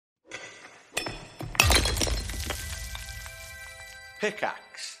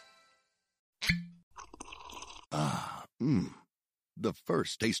Pickaxe. The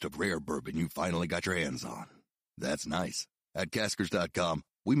first taste of rare bourbon you finally got your hands on. That's nice. At Caskers.com,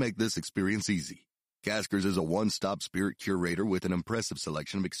 we make this experience easy. Caskers is a one-stop spirit curator with an impressive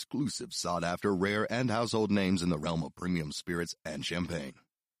selection of exclusive, sought-after, rare, and household names in the realm of premium spirits and champagne.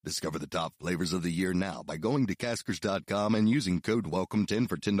 Discover the top flavors of the year now by going to Caskers.com and using code WELCOME10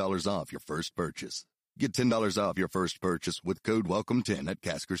 for $10 off your first purchase. Get $10 off your first purchase with code WELCOME10 at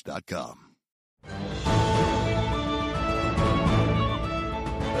Caskers.com.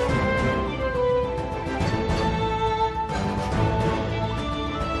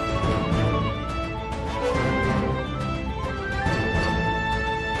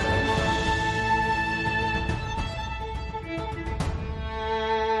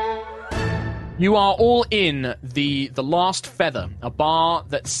 You are all in the Last Feather, a bar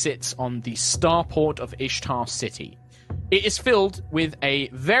that sits on the starport of Ishtar City. It is filled with a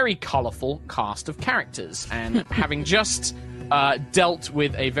very colourful cast of characters, and having just dealt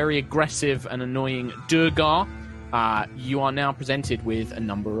with a very aggressive and annoying Durgar, you are now presented with a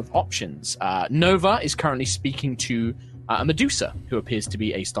number of options. Nova is currently speaking to a Medusa, who appears to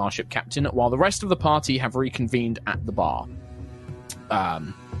be a starship captain, while the rest of the party have reconvened at the bar.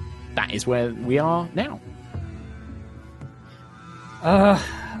 That is where we are now.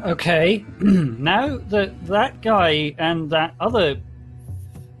 Okay. Now that that guy and that other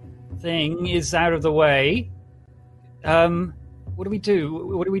thing is out of the way, what do we do?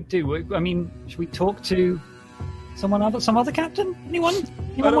 What do we do? I mean, should we talk to some other captain? Anyone?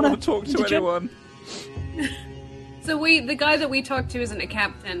 I don't want to talk to anyone. So the guy that we talked to isn't a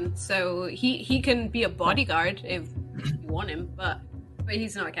captain, so he can be a bodyguard if you want him, but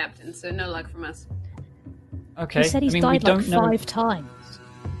he's not a captain, so no luck from us. Okay. He said he's died like 5 times.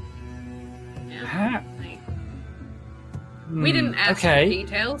 Yeah. We didn't ask for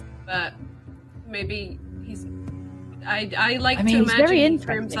details, but maybe he's. I like to imagine he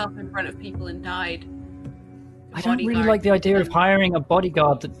threw himself in front of people and died. I don't really like the idea of hiring a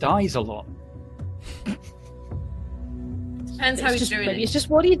bodyguard that dies a lot. Depends how he's doing it. It's just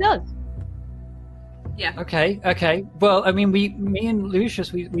what he does. Yeah. Okay. Well, I mean, me and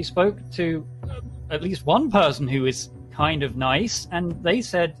Lucius, we spoke to at least one person who is kind of nice, and they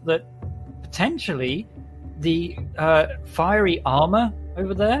said that potentially the fiery armor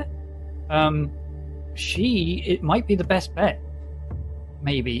over there, it might be the best bet.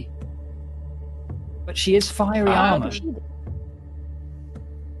 Maybe. But she is fiery armor.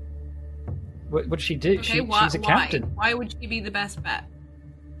 What would she do? Okay, she's a captain. Why would she be the best bet?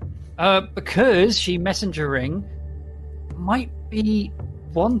 Because she messengering might be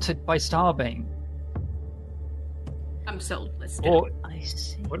wanted by Starbane. I'm sold. Let's do or, it. I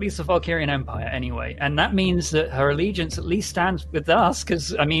see. Or at least the Valkyrian Empire, anyway. And that means that her allegiance at least stands with us,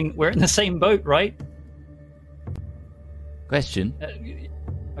 because, I mean, we're in the same boat, right? Question.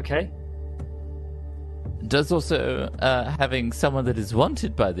 Okay. Does also having someone that is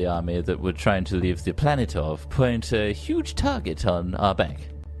wanted by the army that we're trying to leave the planet of point a huge target on our back?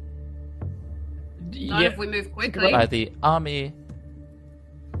 Not if we move quickly. By the army,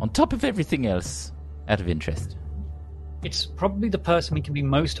 on top of everything else, out of interest. It's probably the person we can be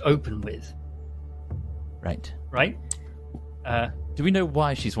most open with. Right. Right? Do we know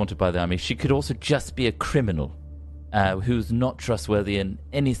why she's wanted by the army? She could also just be a criminal who's not trustworthy in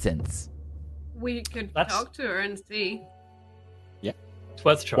any sense. We could talk to her and see. Yeah. It's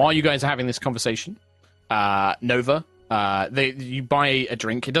worth trying. While you guys are having this conversation, Nova, you buy a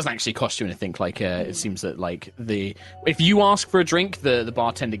drink. It doesn't actually cost you anything. It seems that if you ask for a drink, the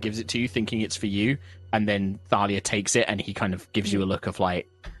bartender gives it to you, thinking it's for you, and then Thalia takes it, and he kind of gives you a look of I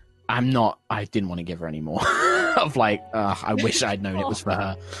didn't want to give her any more. Of I wish I'd known it was for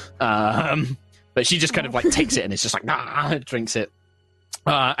her. But she just kind of takes it, and it's just drinks it,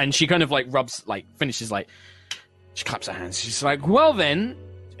 and she kind of rubs, finishes, she claps her hands. She's like, well then,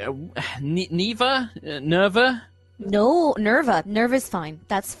 Nerva. No, Nerva. Nerva's fine.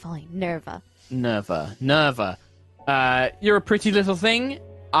 That's fine. Nerva. You're a pretty little thing.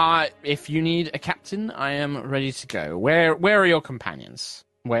 If you need a captain, I am ready to go. Where are your companions?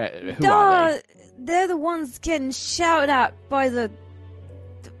 Who are they? They're the ones getting shouted at by the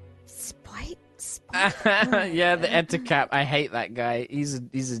spite. Yeah, the Ettercap. I hate that guy. He's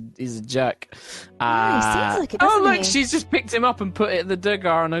a jerk. Yeah, he seems like it, look, he? she's just picked him up and put the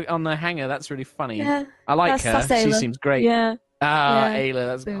Durgar on the hanger. That's really funny. Yeah, I like her. that's She Ayla. seems great. Yeah. Ayla,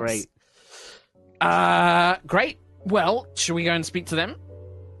 that's Boobs. great. Great. Well, should we go and speak to them?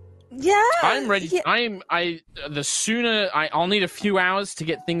 Yeah. I'm ready. Yeah. The sooner I'll need a few hours to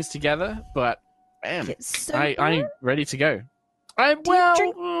get things together, but So I'm ready to go. I Do you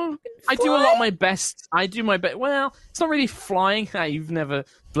drink I do a lot fly? of my best. I do my best. Well, it's not really flying. You've never,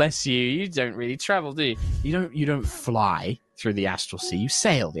 bless you. You don't really travel, do you? You don't fly through the astral sea. You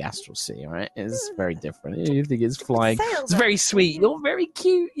sail the astral sea. All right, it's very different. You think it's flying? Sail It's very sweet. You're very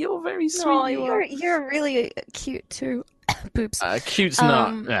cute. You're very sweet. No, you are. you're really cute too. Boobs. Cute's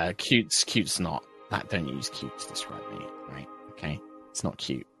not. Cute's not. That don't use cute to describe me, right? Okay, it's not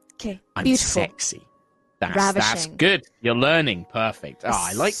cute. Okay, I'm beautiful. sexy. That's Ravishing. good. You're learning. Perfect. Oh,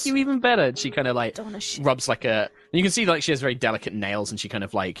 I like you even better. And she kind of like Don't wanna rubs like a. You can see like she has very delicate nails, and she kind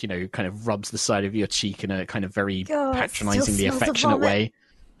of like kind of rubs the side of your cheek in a kind of very God, it patronizingly still smells of affectionate vomit. way.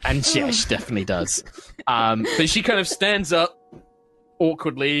 And yeah, she definitely does. But she kind of stands up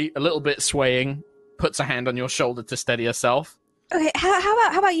awkwardly, a little bit swaying, puts a hand on your shoulder to steady herself. Okay,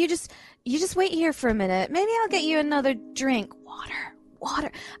 how about you just wait here for a minute? Maybe I'll get you another drink.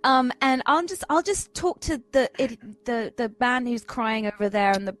 Water. And I'll just talk to the man who's crying over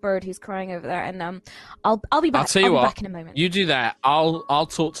there and the bird who's crying over there, and I'll be back. I'll tell you be what. back in a moment. You do that. I'll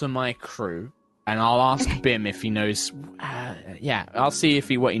talk to my crew, and I'll ask Bim if he knows. Yeah, I'll see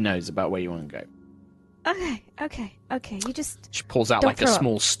what he knows about where you want to go. Okay. You just She pulls out Don't like a throw up.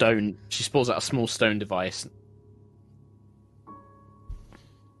 small stone. She pulls out a small stone device.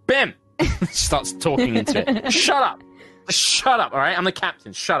 Bim! She starts talking into it. Shut up! Shut up, alright? I'm the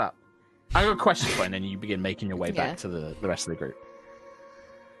captain. Shut up. I got a question for you, and then you begin making your way Yeah. back to the rest of the group.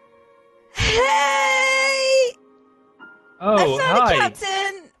 Hey! Oh, I found hi. a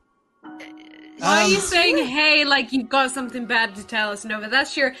captain. Why are you saying hey like you've got something bad to tell us, Nova?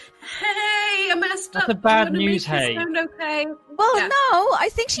 That's your hey, I messed That's up. a bad I'm gonna news, make hey. this sound okay. Well, Yeah. no, I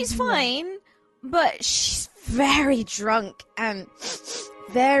think she's fine, but she's very drunk and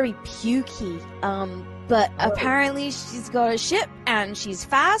very pukey. But apparently she's got a ship and she's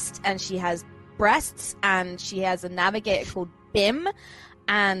fast and she has breasts and she has a navigator called Bim.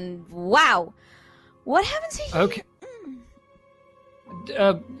 And wow, what happened to you? Okay.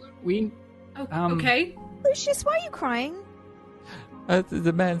 We. Okay. Lucius, why are you crying?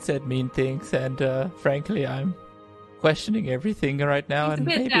 The man said mean things, and frankly, I'm questioning everything right now, He's a and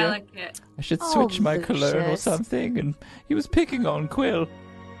bit maybe delicate. I should Oh, switch my cologne or Lucius. something. And he was picking on Quill.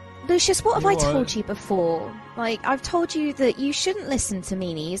 Lucius, what have I You are- told you before? Like, I've told you that you shouldn't listen to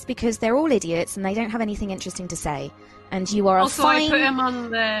meanies because they're all idiots and they don't have anything interesting to say. And you are Also, a fine... I put him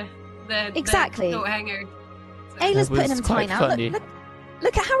on the Exactly. coat hanger. Ayla's That putting was him quite tight now. funny.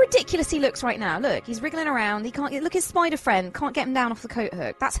 Look at how ridiculous he looks right now. Look, he's wriggling around. He can't look. His spider friend can't get him down off the coat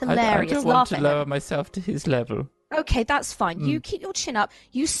hook. That's I hilarious. don't want Laugh to at lower him. myself to his level. Okay, that's fine. You keep your chin up.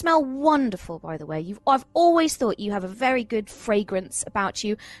 You smell wonderful, by the way. I've always thought you have a very good fragrance about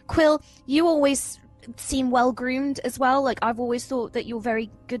you. Quill, you always seem well groomed as well. Like, I've always thought that you're very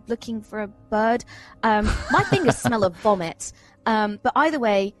good looking for a bird. My fingers smell of vomit. But either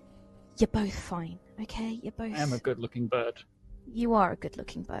way, you're both fine. Okay, you're both. I am a good-looking bird. You are a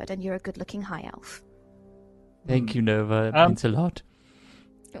good-looking bird, and you're a good-looking high elf. Thank you, Nova. It means a lot.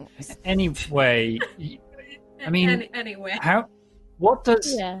 Anyway, I mean, Anyway. how? What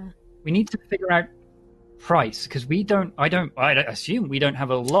does? Yeah. We need to figure out price because we don't. I assume we don't have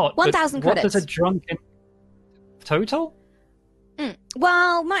a lot. but 1,000 What does credits. a drunken total?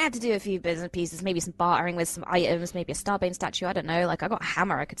 Well, might have to do a few business pieces, maybe some bartering with some items, maybe a Starbane statue. I don't know. Like, I got a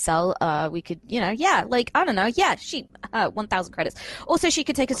hammer I could sell. We could, yeah. Like, I don't know. Yeah, 1,000 credits. Also, she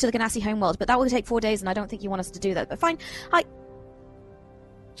could take us to the Ganassi homeworld, but that will take 4 days, and I don't think you want us to do that. But fine.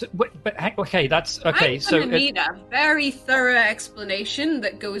 So, okay, that's okay. I'm So gonna need a very thorough explanation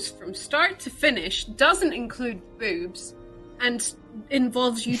that goes from start to finish, doesn't include boobs, and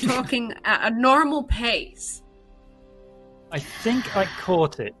involves you talking at a normal pace. I think I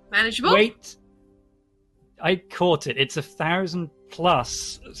caught it. Manageable? Wait, I caught it. It's 1,000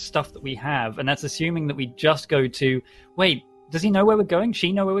 plus stuff that we have, and that's assuming that we just go to. Wait, does he know where we're going?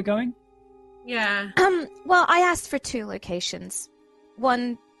 She know where we're going? Yeah. Well, I asked for 2 locations.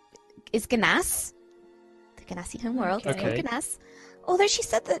 One is Ganas, the Ganassi homeworld. It's called Okay. Ganas. Although she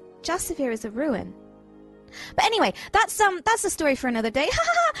said that Jasavir is a ruin. But anyway, that's a story for another day.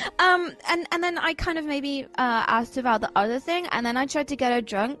 And then I kind of maybe asked about the other thing, and then I tried to get her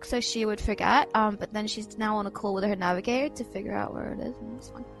drunk so she would forget. But then she's now on a call with her navigator to figure out where it is, and it's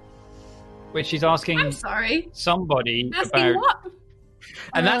fine. Wait, she's asking I'm sorry. somebody Asking about. what?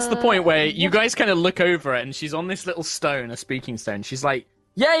 And that's the point where you guys kind of look over it, and she's on this little stone, a speaking stone. She's like,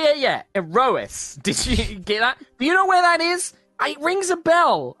 yeah. Aerois. Did you get that? Do you know where that is? It rings a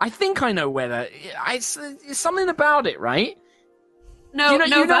bell. I think I know where that. It's something about it, right? No, you know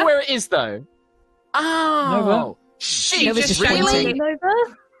Nova. where it is, though. Oh, Nova? shit! Nova's just really? pointing.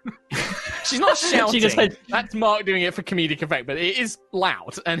 She's not shouting. She just said- That's Mark doing it for comedic effect, but it is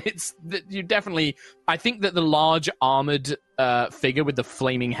loud, and you definitely. I think that the large armored figure with the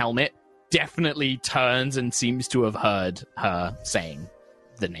flaming helmet definitely turns and seems to have heard her saying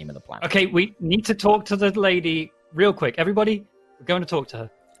the name of the planet. Okay, we need to talk to the lady real quick. Everybody, we're going to talk to her.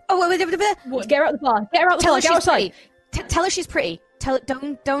 Oh, wait. Get her out of the bar. Get her out of the Tell bar. her Get she's outside. pretty. Tell her she's pretty.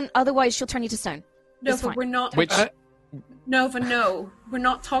 Don't. Otherwise, she'll turn you to stone. It's Nova, fine. we're not. Which Nova, no, we're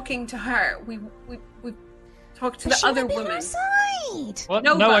not talking to her. We talked to But the she other might be on woman. our side. What?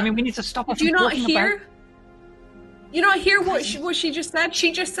 Nova, No, I mean we need to stop her Did you from not talking hear? about. You not hear what she just said?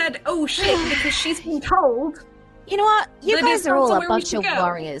 She just said, "Oh shit," because she's been told. You know what? You That guys is are not all a somewhere we bunch should of go.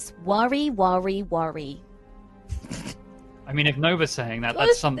 warriors. Worry. I mean, if Nova's saying that, Well,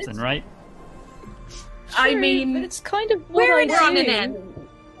 that's it's- something, it's- right? I True, mean, but it's kind of what we're I in do. we're on an end.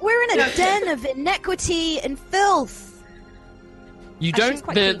 We're in a den of inequity and filth. you Actually, don't. it's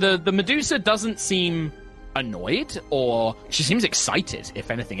quite The Medusa doesn't seem annoyed, or she seems excited.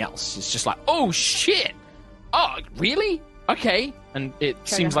 If anything else, it's just like, oh shit! Oh, really? Okay, and it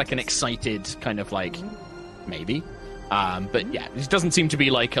Treasure seems like an hunters. excited kind of like maybe. But yeah, it doesn't seem to be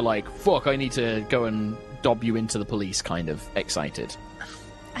like a fuck. I need to go and dob you into the police kind of excited.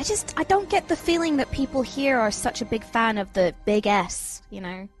 I don't get the feeling that people here are such a big fan of the big S, you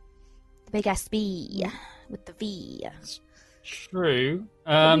know? The big SB with the V. True.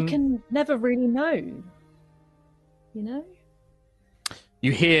 But we can never really know. You know?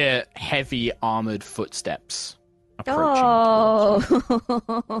 You hear heavy armored footsteps approaching. Oh.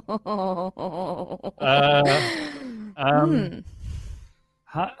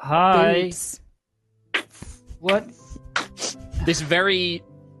 Hi. Boobs. What? This very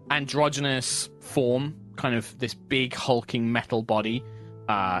androgynous form, kind of this big hulking metal body,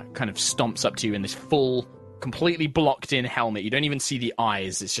 kind of stomps up to you in this full, completely blocked in helmet. You don't even see the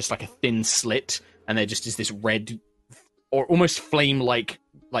eyes. It's just like a thin slit, and there just is this red or almost flame-like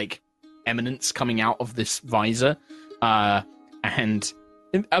eminence coming out of this visor, and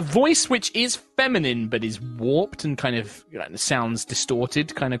a voice which is feminine but is warped and kind of sounds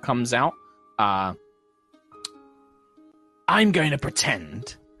distorted kind of comes out. I'm going to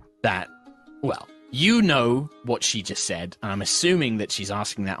pretend that, well, you know what she just said, and I'm assuming that she's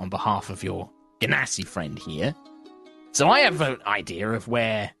asking that on behalf of your Ganassi friend here. So I have an idea of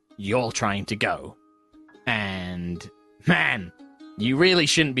where you're trying to go. And, man, you really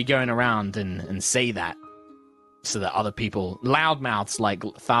shouldn't be going around and say that so that other people, loudmouths like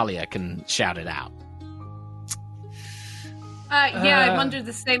Thalia, can shout it out. I'm under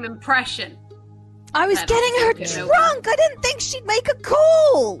the same impression. I was That getting her also can drunk. I didn't think she'd make a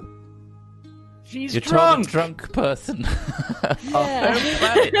call. She's You're told a drunk. drunk person.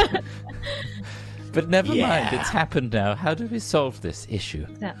 Yeah. But never mind, Yeah. it's happened now. How do we solve this issue?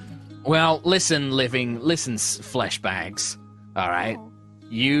 Exactly. Well, listen, flesh bags. All right,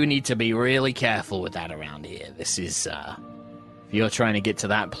 you need to be really careful with that around here. This is, if you're trying to get to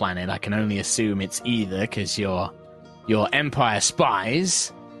that planet, I can only assume it's either because you're Empire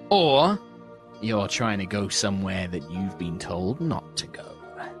spies, or you're trying to go somewhere that you've been told not to go.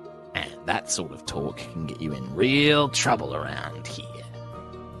 And that sort of talk can get you in real trouble around here.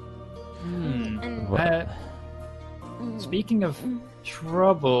 And Speaking of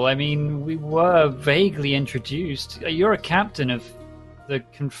trouble, I mean, we were vaguely introduced. You're a captain of the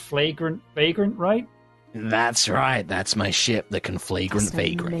Conflagrant Vagrant, right? That's right. That's my ship, the Conflagrant that's an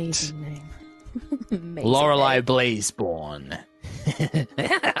Vagrant. amazing name. Amazing Lorelei name. Blazeborn.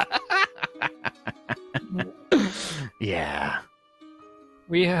 Yeah.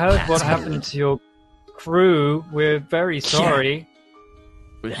 We heard That's what good. happened to your crew. We're very sorry.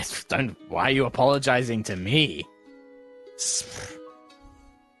 Why are you apologizing to me? Sorry,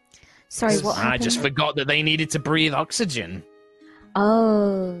 what I happened? just forgot that they needed to breathe oxygen.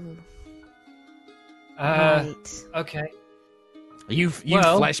 Oh, right. Okay. You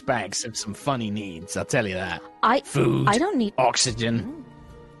Well- flesh bags have some funny needs, I'll tell you that. Food, I don't need. oxygen.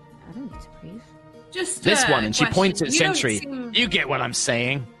 I don't need to breathe. Just This one, and she question. points at You don't Sentry. seem- You get what I'm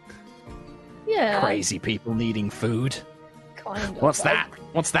saying. Yeah. Crazy people needing food. Kind of. What's that?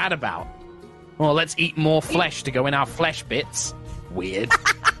 What's that about? Well, let's eat more flesh to go in our flesh bits. Weird.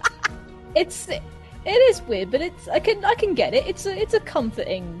 It is weird, but I can get it. It's a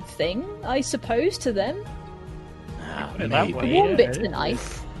comforting thing, I suppose, to them. Put it that Maybe. The way. warm Yeah, bits it are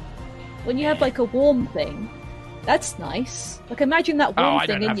nice. When you have like a warm thing, that's nice. Like imagine that Oh, warm I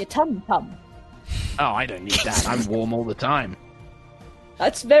don't thing in have- your tum. Oh, I don't need that. I'm warm all the time.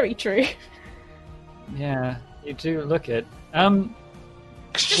 That's very true. Yeah, you do look it.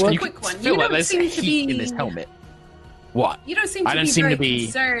 Just a You quick can one. feel You like don't there's seem to heat be. in this helmet. What? You don't seem I to don't be seem very to be-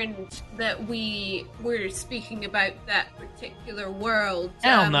 concerned that we were speaking about that particular world.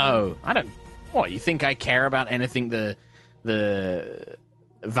 Hell no. I don't... What, you think I care about anything the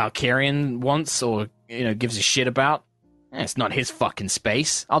Valkyrian wants or, gives a shit about? It's not his fucking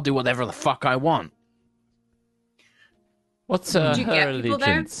space. I'll do whatever the fuck I want. What's Did you her get people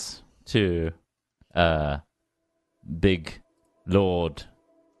there? allegiance to Big Lord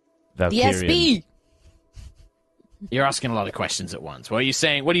The Valkyrian? SB. You're asking a lot of questions at once. What are you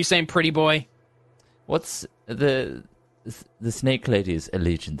saying, pretty boy? What's the Snake Lady's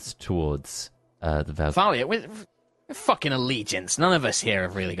allegiance towards the Valkyrian? Thalia, with fucking allegiance. None of us here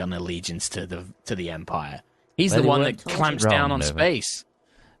have really got an allegiance to the Empire. He's Well, the you one weren't that clamps down wrong, on Nova. space.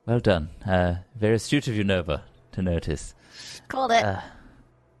 Well done. Very astute of you, Nova, to notice. Called it.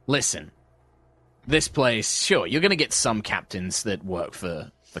 Listen, this place, sure, you're going to get some captains that work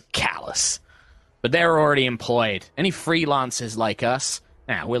for Callus, but they're already employed. Any freelancers like us,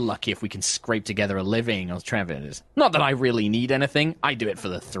 we're lucky if we can scrape together a living or travelers. Not that I really need anything. I do it for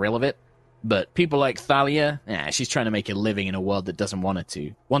the thrill of it. But people like Thalia, she's trying to make a living in a world that doesn't want her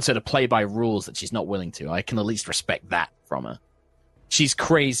to. Wants her to play by rules that she's not willing to. I can at least respect that from her. She's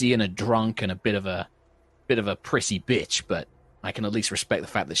crazy and a drunk and a bit of a prissy bitch, but I can at least respect the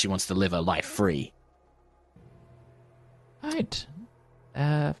fact that she wants to live her life free. Right.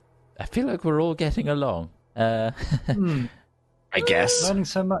 I feel like we're all getting along. I guess. Learning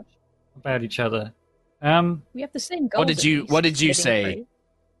so much about each other. We have the same goals. What did you Getting say, free.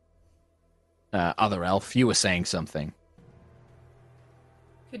 Other elf? You were saying something.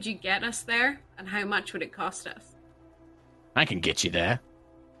 Could you get us there? And how much would it cost us? I can get you there.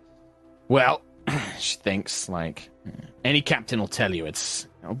 Well, she thinks, any captain will tell you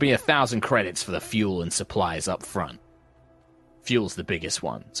it'll be 1,000 credits for the fuel and supplies up front. Fuel's the biggest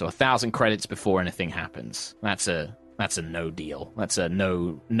one, so 1,000 credits before anything happens. That's a no deal. That's a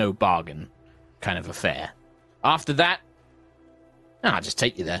no bargain kind of affair. After that, I'll just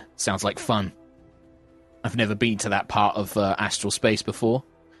take you there. Sounds like fun. I've never been to that part of astral space before.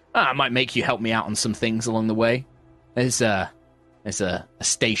 I might make you help me out on some things along the way. There's a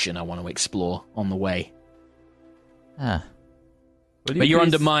station I want to explore on the way. Ah. But you're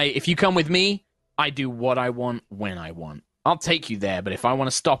under my... If you come with me, I do what I want when I want. I'll take you there, but if I want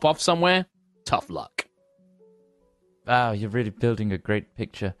to stop off somewhere, tough luck. Wow, you're really building a great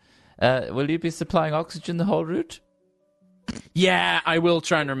picture. Will you be supplying oxygen the whole route? Yeah, I will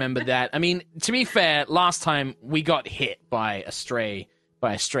try and remember that. I mean, to be fair, last time we got hit by a stray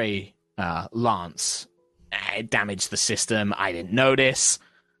lance. It damaged the system. I didn't notice.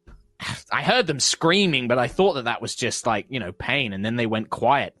 I heard them screaming, but I thought that was just pain, and then they went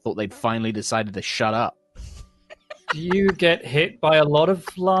quiet. Thought they'd finally decided to shut up. Do you get hit by a lot of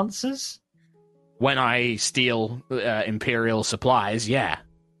lancers? When I steal Imperial supplies, yeah.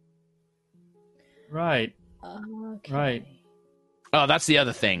 Right. Okay. Right. Oh, that's the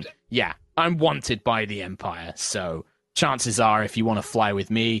other thing. Yeah, I'm wanted by the Empire, so chances are if you want to fly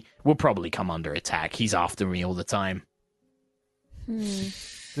with me, we'll probably come under attack. He's after me all the time.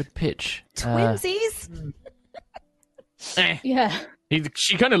 Good pitch. Twinsies? Yeah.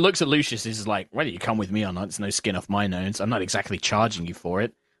 She kind of looks at Lucius and is like, whether you come with me or not, it's no skin off my nose. I'm not exactly charging you for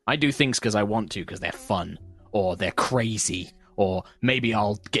it. I do things because I want to, because they're fun, or they're crazy, or maybe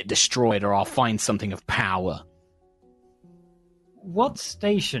I'll get destroyed, or I'll find something of power. What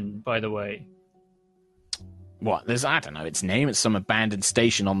station, by the way? What? I don't know its name. It's some abandoned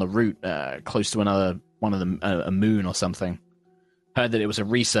station on the route, close to a moon or something. Heard that it was a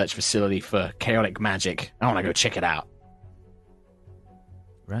research facility for chaotic magic. I want to go check it out.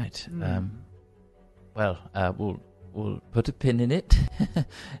 Right. We'll put a pin in it,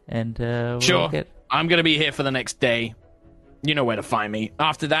 and we'll Sure. get... I'm going to be here for the next day. You know where to find me.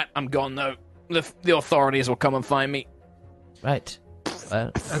 After that, I'm gone, though. The authorities will come and find me. Right.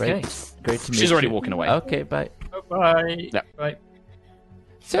 Well, Okay. Great to meet you. She's already walking away. Okay, bye. Bye. Yeah. Bye.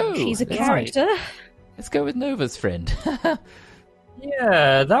 So, She's a let's- character. Let's go with Nova's friend.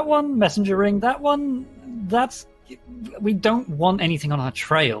 Yeah, that one, messenger ring, that one, that's... We don't want anything on our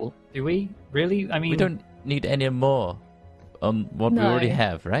trail, do we? Really? I mean... We don't need any more on what we No. already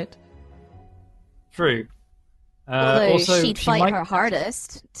have, right? True. Although also, she'd she fight might... her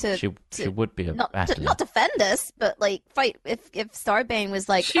hardest to She would be a not battler. not defend us, but fight if Starbane was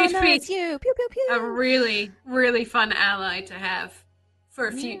like, She'd oh no, be it's you, pew pew pew. A really, really fun ally to have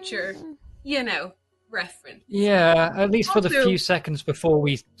for future, reference. Yeah, at least for the Also- few seconds before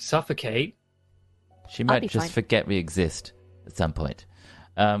we suffocate. She might be just fine. forget we exist at some point.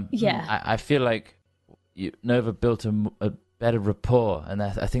 Yeah. I feel like Nova built a better rapport, and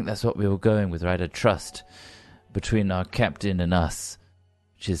I think that's what we were going with, right? A trust. between our captain and us,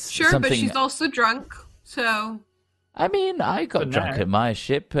 which is Sure, something... but she's also drunk, so... I mean, I got drunk at my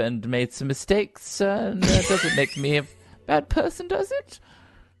ship and made some mistakes, and that doesn't make me a bad person, does it?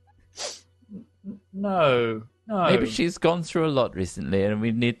 No. Maybe she's gone through a lot recently, and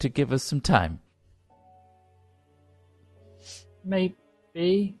we need to give her some time.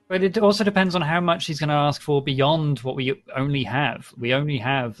 Maybe, but it also depends on how much he's going to ask for beyond what we only have. We only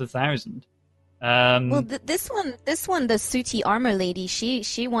have 1,000. Well, this one, the sooty armor lady,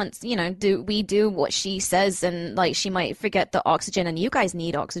 she wants, we do what she says, and like she might forget the oxygen, and you guys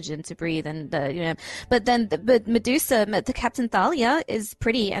need oxygen to breathe, and but Medusa, the Captain Thalia is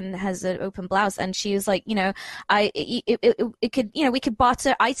pretty and has an open blouse, and she was like, it could, we could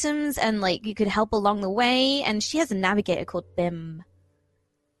barter items, and like you could help along the way, and she has a navigator called Bim.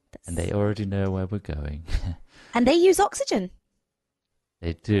 And they already know where we're going. And they use oxygen.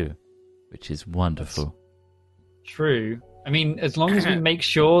 They do. Which is wonderful. That's true. I mean, as long as we make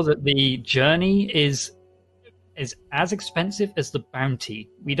sure that the journey is as expensive as the bounty.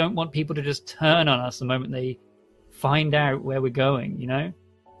 We don't want people to just turn on us the moment they find out where we're going,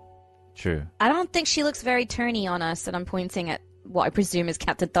 True. I don't think she looks very turny on us, and I'm pointing at what I presume is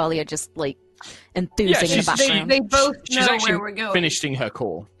Captain Thalia just, like, enthusing in the background. They both She's know actually where we're going. finishing her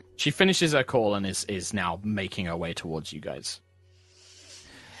call. She finishes her call and is now making her way towards you guys.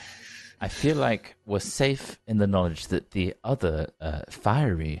 I feel like we're safe in the knowledge that the other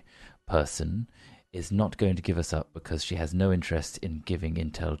fiery person is not going to give us up because she has no interest in giving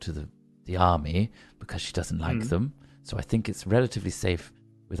intel to the army because she doesn't like them. So I think it's relatively safe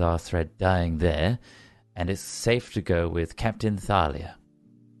with our thread dying there, and it's safe to go with Captain Thalia.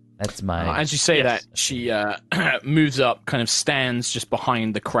 That's my... As you say that, she moves up, kind of stands just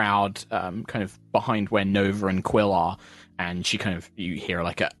behind the crowd, kind of behind where Nova and Quill are, and she kind of, you hear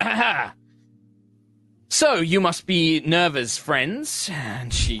like a, aha! So, you must be Nerva's friends,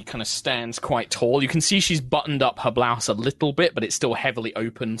 and she kind of stands quite tall. You can see she's buttoned up her blouse a little bit, but it's still heavily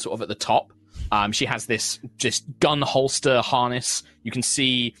open sort of at the top. She has this just gun holster harness. You can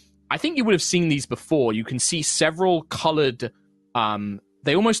see, I think you would have seen these before. You can see several colored,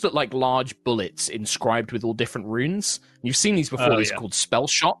 they almost look like large bullets inscribed with all different runes. You've seen these before. These are called spell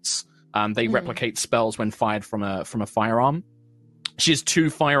shots. They replicate spells when fired from a firearm. She has 2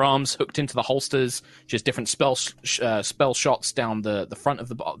 firearms hooked into the holsters. She has different spell shots down the front of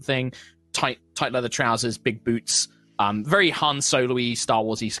the thing. Tight leather trousers, big boots. Very Han Solo-y, Star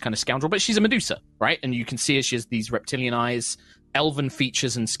Wars-y kind of scoundrel, but she's a Medusa, right? And you can see she has these reptilian eyes, elven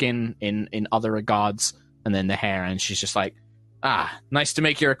features and skin in other regards, and then the hair, and she's just like, nice to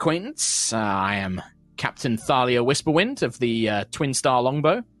make your acquaintance. I am Captain Thalia Whisperwind of the Twin Star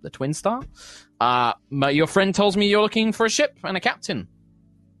Longbow, the Twin Star. Your friend tells me you're looking for a ship and a captain.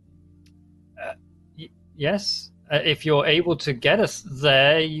 Yes. If you're able to get us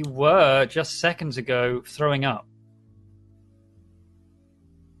there, you were just seconds ago throwing up.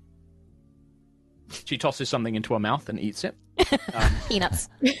 She tosses something into her mouth and eats it. Peanuts.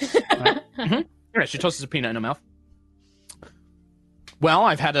 Yeah, she tosses a peanut in her mouth. Well,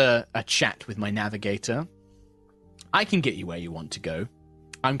 I've had a chat with my navigator. I can get you where you want to go.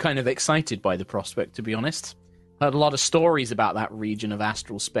 I'm kind of excited by the prospect, to be honest. Heard a lot of stories about that region of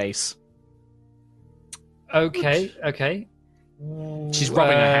astral space. Okay. She's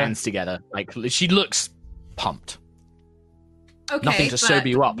rubbing her hands together. Like, she looks pumped. Okay, Nothing to sober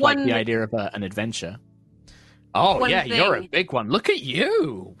you up one... like the idea of an adventure. Oh, yeah, you're a big one. Look at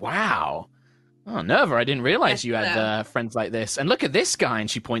you. Wow. Oh, Nerva, I didn't realize you had friends like this. And look at this guy, and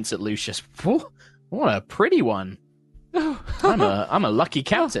she points at Lucius. Whew, what a pretty one. I'm a lucky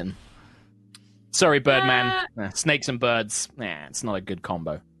captain. Sorry, Birdman. Snakes and birds. It's not a good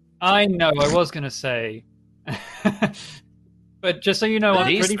combo. I know, I was going to say. But just so you know,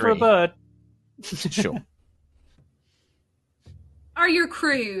 I'm pretty for a bird. Sure. Are your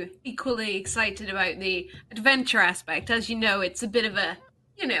crew equally excited about the adventure aspect? As you know, it's a bit of a,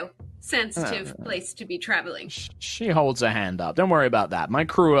 sensitive place to be traveling. She holds her hand up. Don't worry about that. My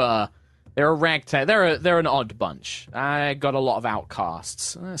crew, they're a ragtag. They're an odd bunch. I got a lot of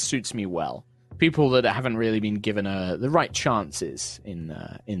outcasts. Suits me well. People that haven't really been given the right chances in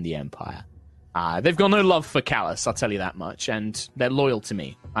the Empire. They've got no love for Callus, I'll tell you that much, and they're loyal to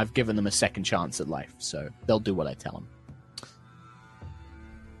me. I've given them a second chance at life, so they'll do what I tell them.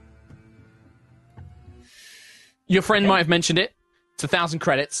 Your friend might have mentioned it. It's 1,000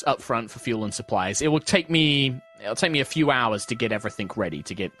 credits up front for fuel and supplies. It'll take me a few hours to get everything ready.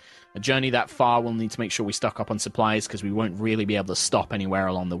 To get a journey that far, we'll need to make sure we stock up on supplies because we won't really be able to stop anywhere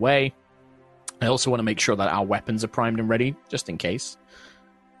along the way. I also want to make sure that our weapons are primed and ready, just in case.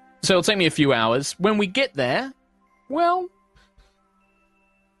 So it'll take me a few hours. When we get there, Well,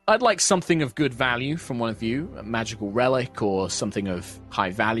 I'd like something of good value from one of you, a magical relic or something of high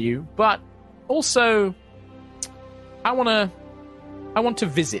value, but also I want to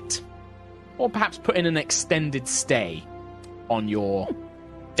visit, or perhaps put in an extended stay on your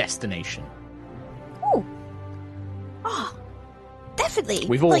destination. Ooh. Oh, definitely.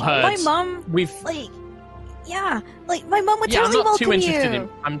 We've all heard. My mom. My mom would totally welcome you.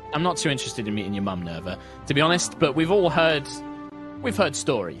 I'm not too interested in meeting your mum, Nerva, to be honest. But we've heard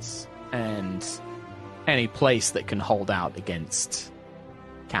stories, and any place that can hold out against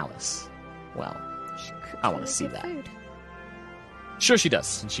Callus, well, I want to see that. Food. Sure she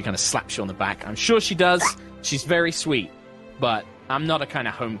does. And she kind of slaps you on the back. I'm sure she does. She's very sweet, but I'm not a kind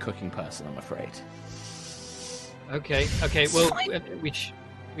of home cooking person, I'm afraid. Okay. Well,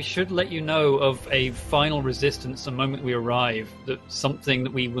 we should let you know of a final resistance the moment we arrive. That something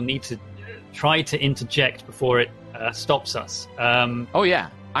that we will need to try to interject before it stops us. Oh yeah,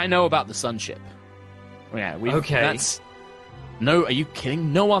 I know about the Sunship. Yeah. Okay. No, are you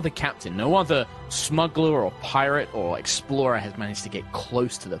kidding? No other captain, no other smuggler or pirate or explorer has managed to get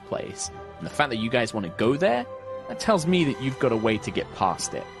close to the place. And the fact that you guys want to go there, that tells me that you've got a way to get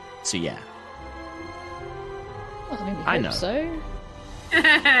past it. So yeah. Well, I hope know. So.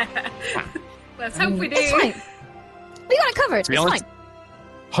 Let's hope we do. It's fine. We got it covered. To be It's honest, fine.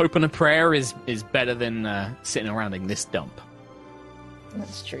 hope and a prayer is better than sitting around in this dump.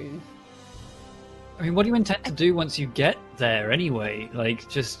 That's true. I mean, what do you intend to do once you get there anyway? Like,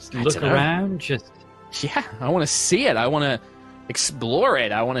 just I look dunno. around? Just... Yeah, I want to see it. I want to explore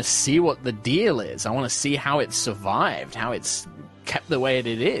it. I want to see what the deal is. I want to see how it's survived, how it's kept the way that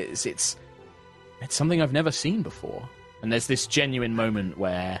it is. It's something I've never seen before. And there's this genuine moment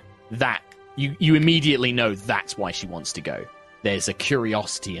where that you immediately know that's why she wants to go. There's a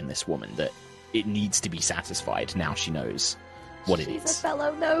curiosity in this woman that it needs to be satisfied. Now she knows what it She's is. a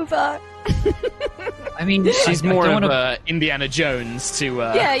fellow Nova. I mean, She's I more don't of wanna... Indiana Jones to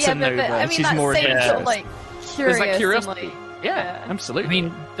but Nova. I mean She's that more same of sort of, like, There's curious. that curiosity. And, like, Yeah, absolutely. I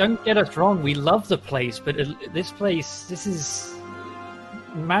mean, don't get us wrong. We love the place, but this is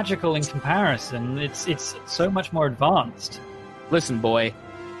magical in comparison. It's so much more advanced. Listen, boy,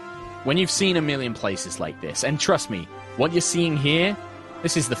 when you've seen a million places like this, and trust me, what you're seeing here,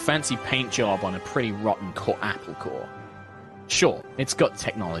 this is the fancy paint job on a pretty rotten apple core. Sure, it's got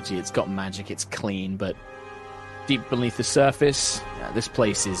technology, it's got magic, it's clean, but deep beneath the surface, this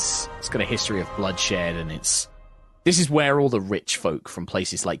place it's got a history of bloodshed, and this is where all the rich folk from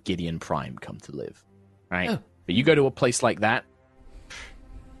places like Gideon Prime come to live, right? Oh. But you go to a place like that,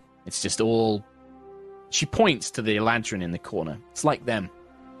 it's just all... She points to the lantern in the corner. It's like them.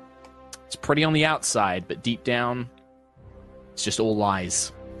 It's pretty on the outside, but deep down, it's just all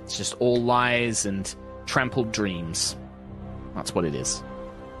lies. It's just all lies and trampled dreams. That's what it is.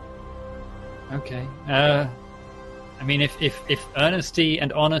 Okay. I mean, if earnesty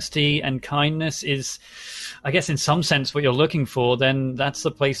and honesty and kindness is, I guess, in some sense what you're looking for, then that's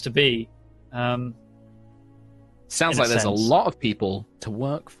the place to be. Sounds In like a there's a sense. lot of people to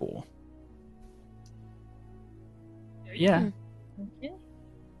work for. Yeah. Yeah.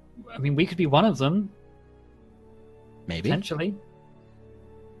 I mean, we could be one of them, Maybe. potentially.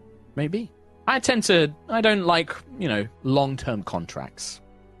 Maybe. I don't like, long-term contracts.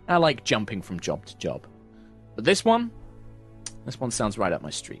 I like jumping from job to job. But this one sounds right up my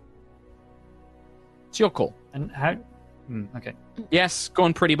street. It's your call. And how... okay. Yes, go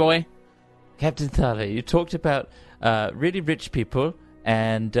on, pretty boy. Captain Thaler, you talked about really rich people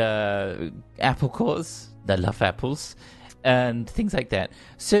and apple cores. They love apples and things like that.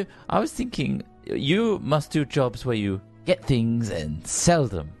 So I was thinking, you must do jobs where you get things and sell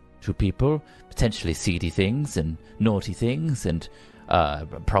them to people, potentially seedy things and naughty things and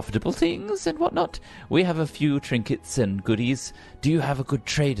profitable things and whatnot. We have a few trinkets and goodies. Do you have a good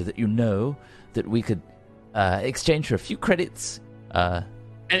trader that you know that we could exchange for a few credits?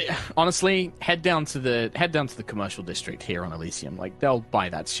 Honestly, head down to the commercial district here on Elysium. Like, they'll buy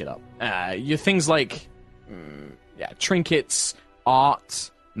that shit up. Your things like trinkets,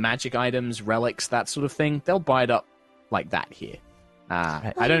 art, magic items, relics, that sort of thing. They'll buy it up like that here.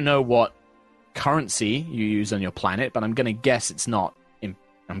 Right. I don't know what currency you use on your planet, but I'm gonna guess it's not.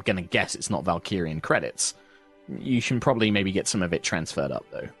 I'm gonna guess it's not Valkyrian credits. You should probably maybe get some of it transferred up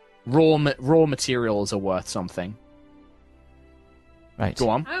though. Raw materials are worth something. Right. Go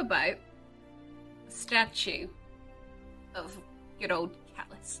on. How about a statue of good old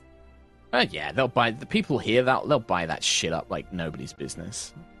Callus? Yeah, they'll buy the people here. They'll buy that shit up like nobody's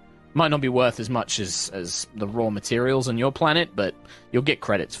business. Might not be worth as much as the raw materials on your planet, but you'll get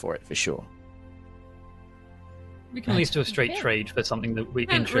credits for it for sure. We can at least do a straight trade for something that we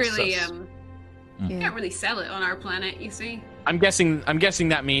Can't interests really, us. can't really sell it on our planet, you see. I'm guessing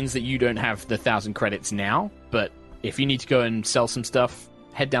that means that you don't have the 1,000 credits now, but if you need to go and sell some stuff,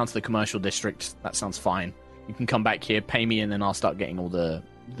 head down to the commercial district. That sounds fine. You can come back here, pay me, and then I'll start getting all the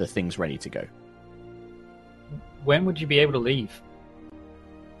things ready to go. When would you be able to leave?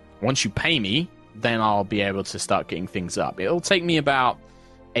 Once you pay me, then I'll be able to start getting things up. It'll take me about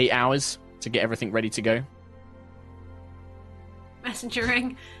 8 hours to get everything ready to go.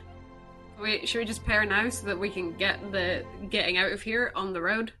 Messengering. Should we just pair now so that we can get the getting out of here on the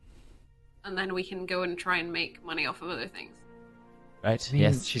road? And then we can go and try and make money off of other things. Right? I mean,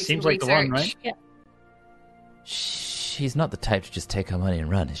 Yes. she Do seems some like the one, research. right? Yeah. She's not the type to just take our money and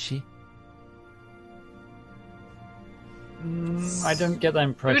run, is she? I don't get that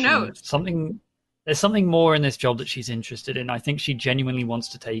impression. knows? There's something more in this job that she's interested in. I think she genuinely wants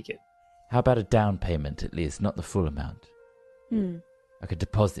to take it. How about a down payment at least, not the full amount? Like a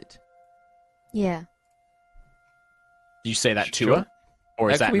deposit. Yeah. Do you say that to Sure. her?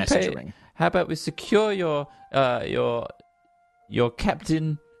 Or is that Can we messaging? How about we secure your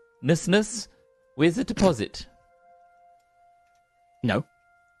captain-ness with a deposit? No.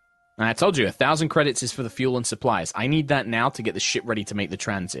 I told you, 1,000 credits is for the fuel and supplies. I need that now to get the ship ready to make the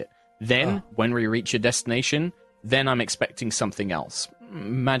transit. Then, when we reach your destination, then I'm expecting something else.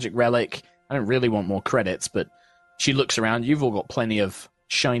 Magic relic. I don't really want more credits, but she looks around. You've all got plenty of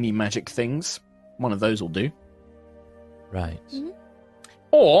shiny magic things. One of those will do. Right.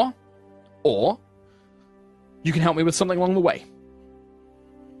 Or you can help me with something along the way.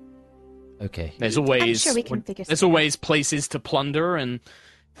 Okay. There's I'm always sure we can figure there's something out. always places to plunder and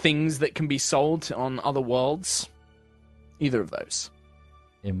things that can be sold on other worlds. Either of those.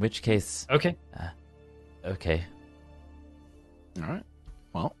 In which case... Okay. Okay. All right.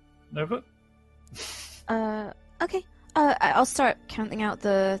 Well, Nova? Okay. I'll start counting out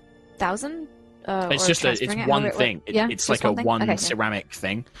the 1,000. it's or just transferring it, one however thing. yeah, It's just like a thing? one Okay, yeah. ceramic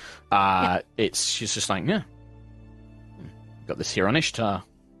thing. She's just like, yeah. Got this here on Ishtar.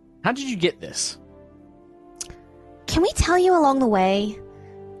 How did you get this? Can we tell you along the way?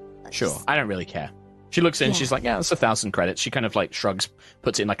 Sure, I don't really care. She looks in, Yeah. she's like, yeah, that's 1,000 credits. She kind of like shrugs,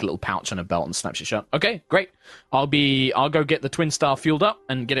 puts it in like a little pouch on her belt and snaps it shut. Okay, great. I'll go get the Twin Star fueled up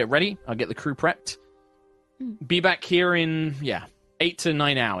and get it ready. I'll get the crew prepped. Be back here in, 8 to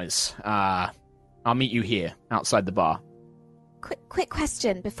 9 hours. I'll meet you here outside the bar. Quick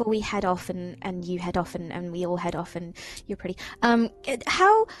question before we head off and you head off and we all head off and you're pretty.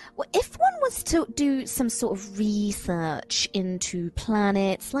 How if one was to do some sort of research into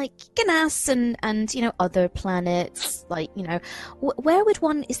planets like Ganas and other planets, like where would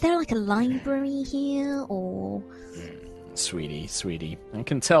one? Is there like a library here or? Sweetie, I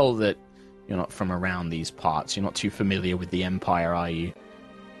can tell that you're not from around these parts. You're not too familiar with the Empire, are you?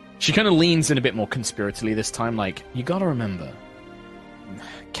 She kind of leans in a bit more conspiratorially this time, like, you gotta remember,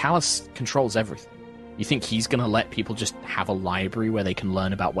 Callus controls everything. You think he's gonna let people just have a library where they can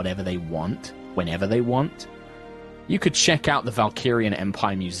learn about whatever they want, whenever they want? You could check out the Valkyrian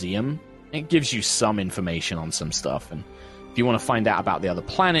Empire Museum. It gives you some information on some stuff, and if you want to find out about the other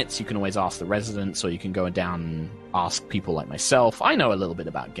planets, you can always ask the residents, or you can go down and ask people like myself. I know a little bit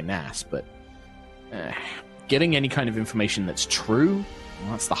about Ganas, but getting any kind of information that's true,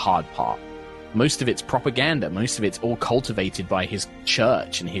 well, that's the hard part. Most of it's propaganda. Most of it's all cultivated by his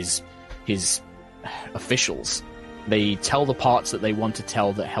church and his officials. They tell the parts that they want to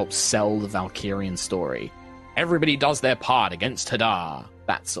tell that help sell the Valkyrian story. Everybody does their part against Hadar.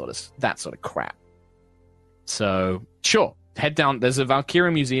 That sort of crap. So, sure, head down. There's a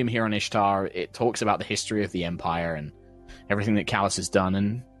Valkyrian museum here on Ishtar. It talks about the history of the Empire and everything that Callus has done,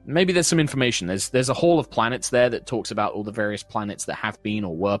 and maybe there's some information. There's a hall of planets there that talks about all the various planets that have been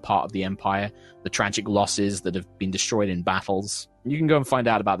or were part of the Empire, the tragic losses that have been destroyed in battles. You can go and find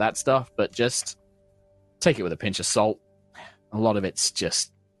out about that stuff, but just take it with a pinch of salt. A lot of it's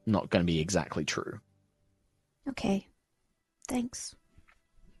just not going to be exactly true. Okay, thanks.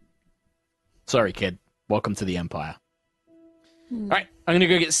 Sorry, kid. Welcome to the Empire. All right, I'm going to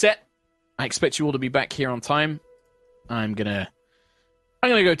go get set. I expect you all to be back here on time. I'm gonna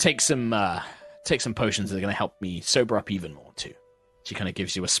go take some potions that are gonna help me sober up even more too. She kind of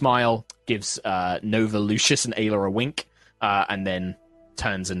gives you a smile, gives Nova, Lucius, and Ayla a wink, and then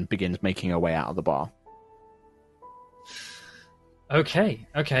turns and begins making her way out of the bar. Okay.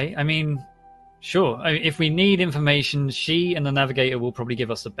 I mean, sure. If we need information, she and the navigator will probably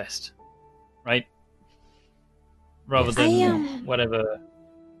give us the best, right? Rather than whatever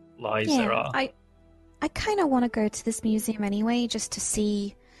lies there are. I kind of want to go to this museum anyway, just to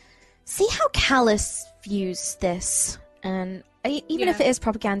see see how Callus views this. And even if it is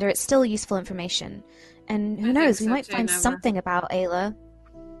propaganda, it's still useful information. And who knows, we might find something about Ayla.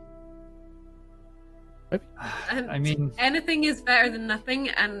 I mean, anything is better than nothing,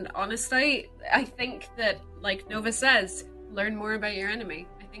 and honestly, I think that, like Nova says, learn more about your enemy.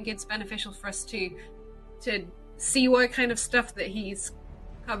 I think it's beneficial for us to see what kind of stuff that he's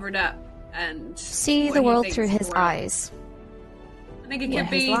covered up and see the world through his eyes. I think it could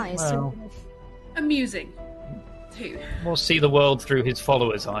be amusing too. We'll see the world through his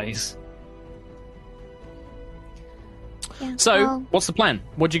followers' eyes. Yeah, so, what's the plan?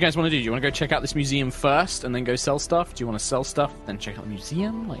 What do you guys want to do? Do you want to go check out this museum first and then go sell stuff? Do you want to sell stuff, then check out the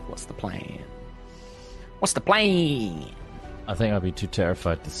museum? Like, what's the plan? What's the plan? I think I'd be too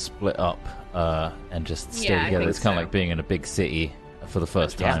terrified to split up and just stay together. It's kind of like being in a big city for the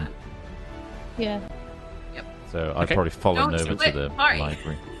first time. Yeah. Yep. So I'd probably follow Nova to the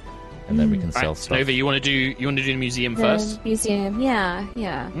library, and then we can sell stuff. Nova, you want to do the museum first? Museum,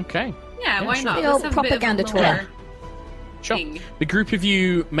 yeah. Okay. Yeah, why not? The old propaganda tour. Sure. The group of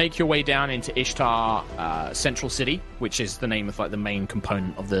you make your way down into Ishtar Central City, which is the name of like the main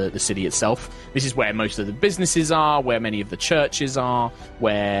component of the city itself. This is where most of the businesses are, where many of the churches are,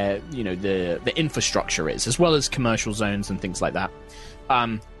 where the infrastructure is, as well as commercial zones and things like that.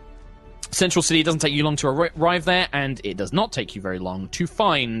 Central City doesn't take you long to arrive there, and it does not take you very long to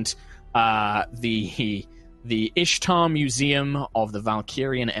find the Ishtar Museum of the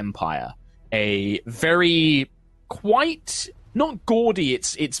Valkyrian Empire, a very quite not gaudy,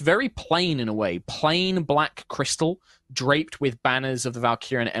 it's very plain in a way, plain black crystal draped with banners of the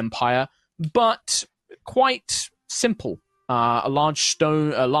Valkyrian Empire, but quite simple. A large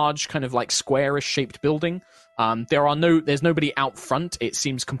kind of like squarish shaped building. There's nobody out front. It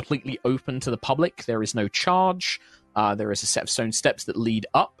seems completely open to the public. There is no charge. There is a set of stone steps that lead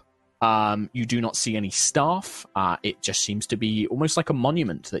up. You do not see any staff. It just seems to be almost like a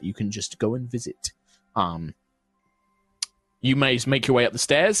monument that you can just go and visit. You may make your way up the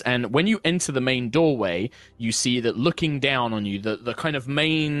stairs, and when you enter the main doorway, you see that looking down on you, the kind of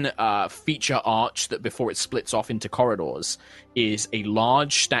main feature arch that before it splits off into corridors is a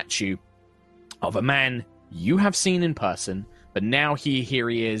large statue of a man you have seen in person, but now here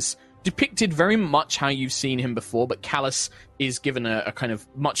he is, depicted very much how you've seen him before, but Callus is given a kind of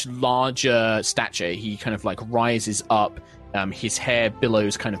much larger stature. He kind of like rises up, his hair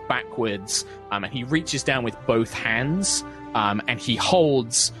billows kind of backwards, and he reaches down with both hands, and he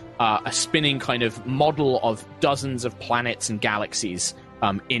holds a spinning kind of model of dozens of planets and galaxies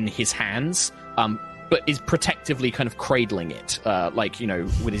in his hands, but is protectively kind of cradling it,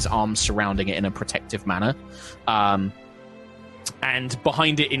 with his arms surrounding it in a protective manner. And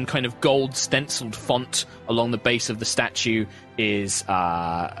behind it in kind of gold stenciled font along the base of the statue is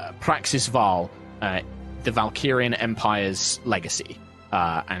Praxis Val, the Valkyrian Empire's legacy.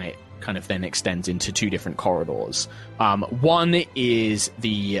 And it kind of then extends into two different corridors. One is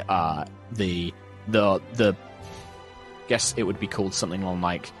the guess it would be called something along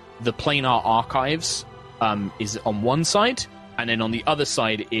like the Planar Archives is on one side, and then on the other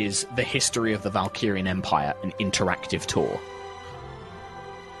side is the history of the Valkyrian Empire, an interactive tour.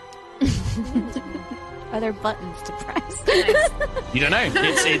 Are there buttons to press? You don't know.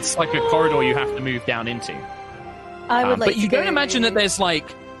 It's like a corridor you have to move down into. I would like but you don't imagine that there's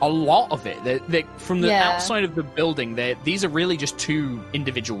like a lot of it. From the outside of the building, these are really just two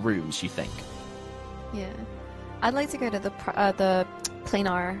individual rooms, you think. Yeah. I'd like to go to the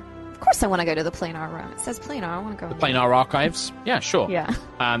planar. Of course I want to go to the planar room. It says planar. I want to go. The planar archives? Yeah, sure. Yeah.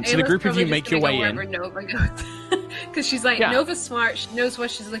 So the group of you make your way in. Because she's like, Nova's smart. She knows what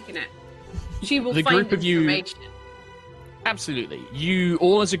she's looking at. She will find group of information. Absolutely. You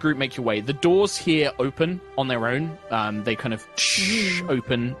all as a group make your way. The doors here open on their own. They kind of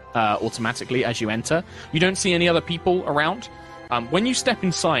open automatically as you enter. You don't see any other people around. When you step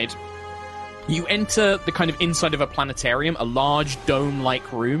inside, you enter the kind of inside of a planetarium, a large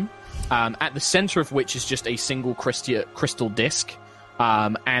dome-like room, at the center of which is just a single crystal disc.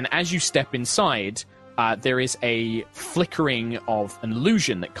 And as you step inside, there is a flickering of an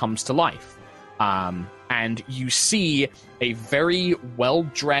illusion that comes to life. And you see a very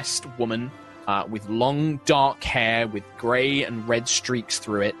well-dressed woman with long, dark hair with grey and red streaks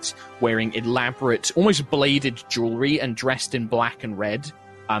through it, wearing elaborate, almost bladed jewelry and dressed in black and red.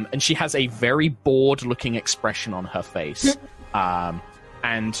 And she has a very bored-looking expression on her face.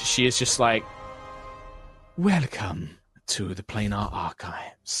 And she is just like, "Welcome to the Planar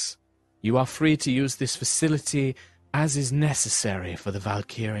Archives. You are free to use this facility as is necessary for the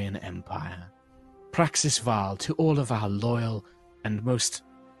Valkyrian Empire. Praxis Val, to all of our loyal and most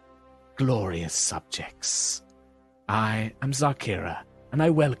glorious subjects. I am Zarkira, and I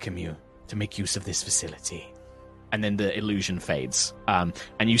welcome you to make use of this facility. And then the illusion fades. And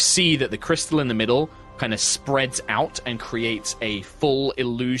you see that the crystal in the middle kind of spreads out and creates a full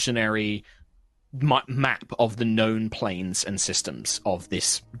illusionary map of the known planes and systems of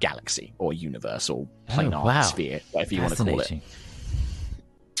this galaxy or universe or planar sphere, whatever you want to call it.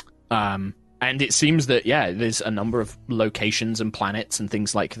 And it seems that, there's a number of locations and planets and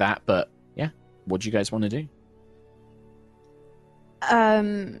things like that, but what do you guys want to do?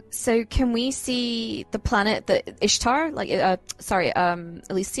 So can we see the planet that Ishtar,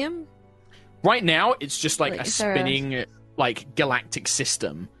 Elysium? Right now, it's just like a spinning, galactic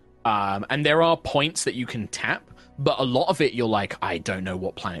system. And there are points that you can tap, but a lot of it, you're like, I don't know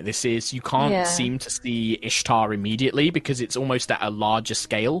what planet this is. You can't seem to see Ishtar immediately because it's almost at a larger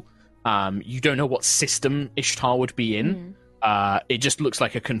scale. You don't know what system Ishtar would be in. It just looks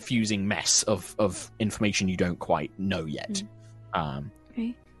like a confusing mess of information you don't quite know yet.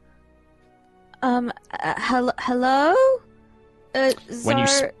 Okay. Hello? When you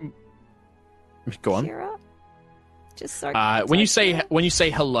go on. Kira? Just sorry. When you say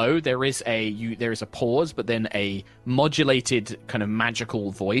hello, there is a pause, but then a modulated kind of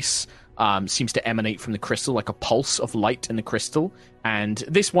magical voice seems to emanate from the crystal, like a pulse of light in the crystal. And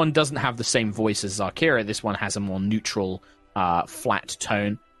this one doesn't have the same voice as Zarkira. This one has a more neutral, flat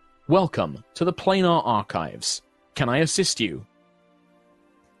tone. Welcome to the Planar Archives. Can I assist you?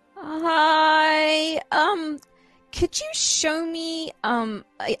 Hi. Could you show me?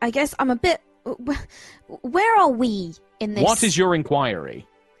 I guess I'm a bit. Where are we in this? What is your inquiry?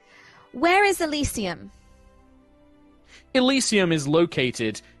 Where is Elysium? Elysium is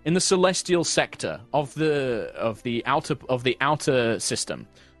located in the celestial sector of the outer system,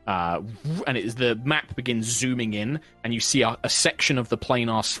 and the map begins zooming in, and you see a section of the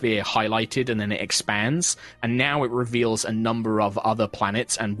planar sphere highlighted, and then it expands, and now it reveals a number of other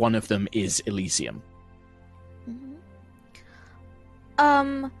planets, and one of them is Elysium.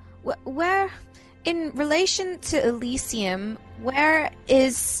 Where, in relation to Elysium, where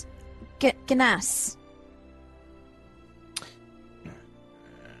is Ganas?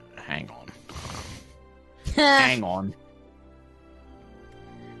 Hang on. Hang on.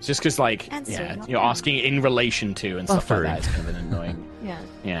 It's just because, you're asking in relation to and stuff like that. It's kind of an annoying.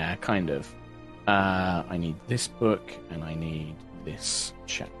 Yeah, kind of. I need this book and I need this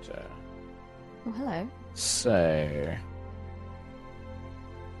chapter. Oh, hello. So.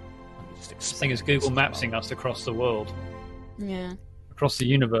 This thing is Google Mapsing us across the world. Yeah. Across the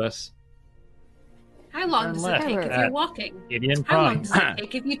universe. How long does it take if you're walking? Gideon How long Prime. does it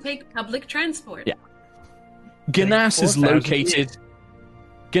take if you take public transport? Yeah. Ganas is located.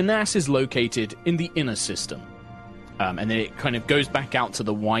 Ganas is located in the inner system. And then it kind of goes back out to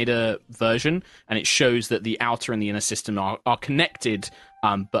the wider version, and it shows that the outer and the inner system are connected,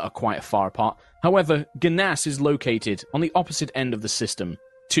 but are quite far apart. However, Ganas is located on the opposite end of the system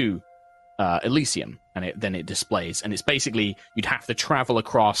to Elysium, and then it displays. And it's basically, you'd have to travel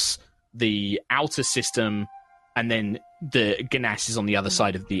across the outer system, and then the Ganas is on the other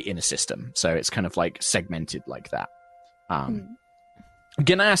side of the inner system. So it's kind of like segmented like that.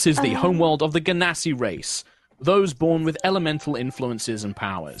 Ganas is the homeworld of the Ganassi race, those born with elemental influences and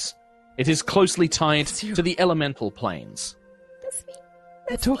powers. It is closely tied to the elemental planes. That's me.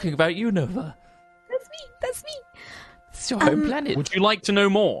 They're talking about you, Nova. That's me. It's your home planet. Would you like to know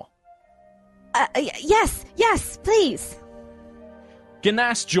more? Yes, please.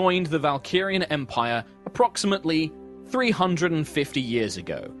 Ganas joined the Valkyrian Empire approximately 350 years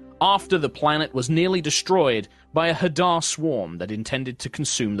ago, after the planet was nearly destroyed by a Hadar swarm that intended to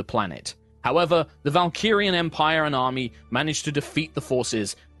consume the planet. However, the Valkyrian Empire and army managed to defeat the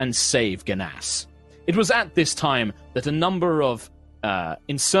forces and save Ganas. It was at this time that a number of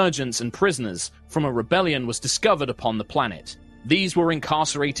insurgents and prisoners from a rebellion was discovered upon the planet. These were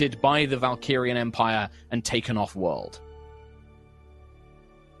incarcerated by the Valkyrian Empire and taken off-world.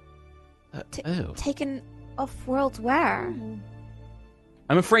 Taken off-world where?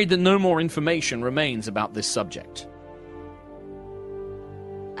 I'm afraid that no more information remains about this subject.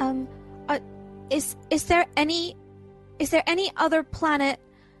 Is there any other planet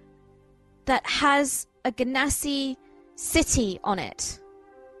that has a Ganassi city on it?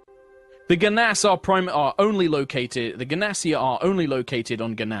 The Ganas are only located. The Ganassi are only located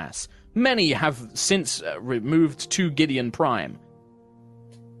on Ganas. Many have since moved to Gideon Prime.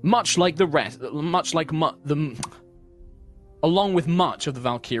 Much like the rest, along with much of the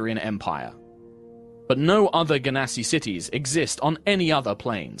Valkyrian Empire. But no other Ganassi cities exist on any other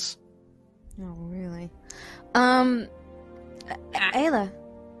planes. Oh, really? Ayla,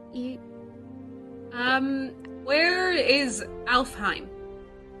 Where is Alfheim?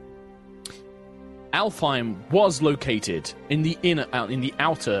 Alfheim was located in the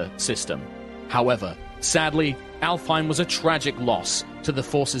outer system. However, sadly, Alfheim was a tragic loss to the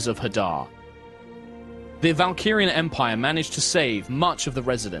forces of Hadar. The Valkyrian Empire managed to save much of the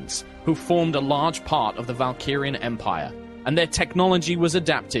residents, who formed a large part of the Valkyrian Empire, and their technology was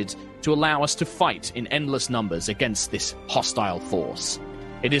adapted to allow us to fight in endless numbers against this hostile force.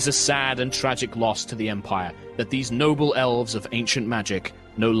 It is a sad and tragic loss to the Empire that these noble elves of ancient magic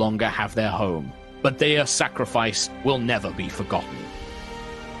no longer have their home, but their sacrifice will never be forgotten.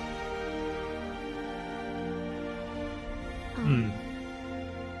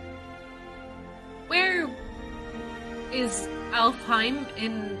 Where is Alfheim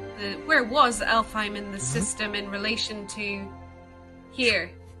in the... Where was Alfheim in the system in relation to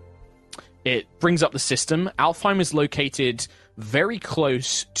here? It brings up the system. Alfheim is located very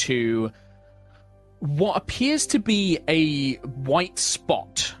close to what appears to be a white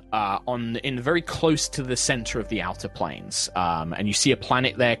spot very close to the center of the outer planes. And you see a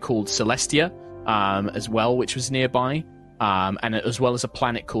planet there called Celestia as well, which was nearby. And as well as a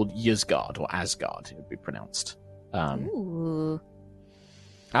planet called Yasgard, or Asgard, it would be pronounced. Ooh.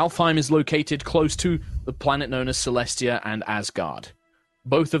 Alfheim is located close to the planet known as Celestia and Asgard.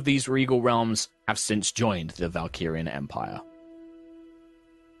 Both of these regal realms have since joined the Valkyrian Empire.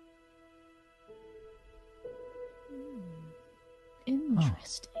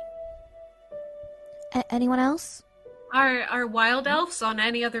 Interesting. Anyone else? Are wild elves on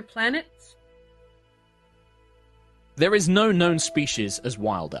any other planets? There is no known species as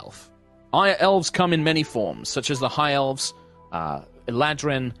wild elf. High elves come in many forms, such as the high elves,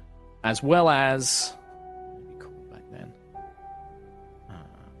 Eladrin, as well as... What did we call it back then?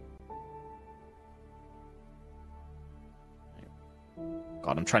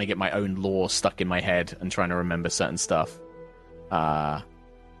 God, I'm trying to get my own lore stuck in my head and trying to remember certain stuff. I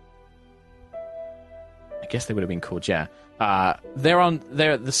guess they would have been called, yeah. There are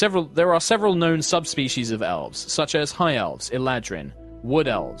several known subspecies of elves, such as high elves, Eladrin, wood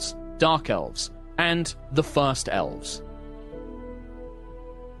elves, dark elves, and the first elves.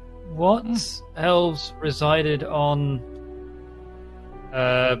 What elves resided on...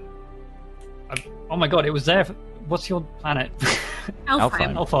 oh my god, it was there... What's your planet?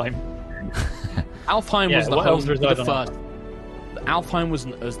 Alfheim. Alfheim Yeah, was the what home elves to the reside on first... Alfheim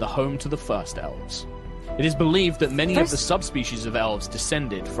was the home to the first elves. It is believed that many of the subspecies of elves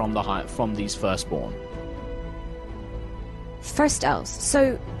descended from these firstborn. First elves.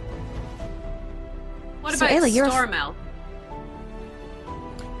 So, What So, about Ayla, you're a- storm elf?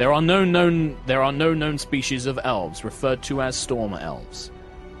 There are no known species of elves referred to as storm elves.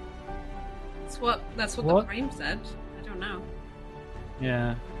 That's what What? the frame said. I don't know.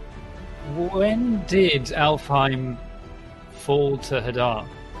 Yeah. When did Alfheim fall to Hadar?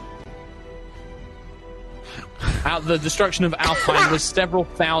 The destruction of Alfheim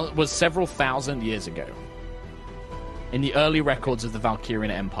was several thousand years ago, in the early records of the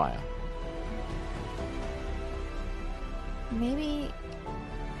Valkyrian Empire. maybe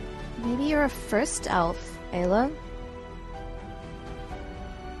you're a first elf, Ayla.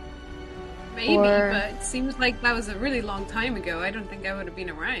 Maybe, Or- but it seems like that was a really long time ago. I don't think I would have been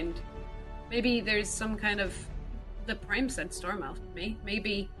around. Maybe there's some kind of... The Prime said storm elf to me.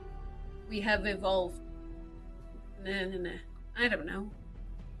 Maybe we have evolved. Nah. I don't know.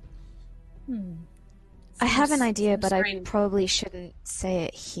 I have an Seems- idea, seems but I strange. probably shouldn't say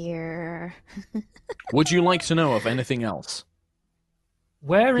it here. Would you like to know of anything else?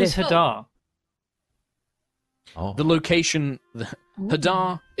 Where is Yeah. Hadar? Oh, The location...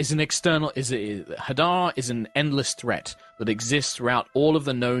 Hadar is Hadar is an endless threat that exists throughout all of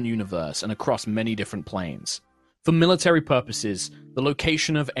the known universe and across many different planes. For military purposes, the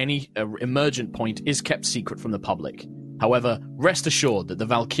location of any emergent point is kept secret from the public. However, rest assured that the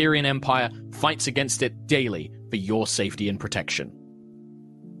Valkyrian Empire fights against it daily for your safety and protection.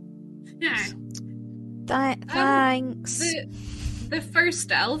 Yeah. Thanks. The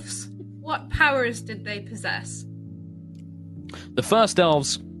first elves, what powers did they possess? The first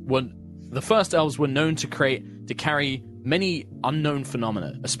elves were known to carry many unknown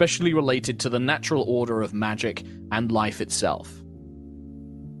phenomena, especially related to the natural order of magic and life itself.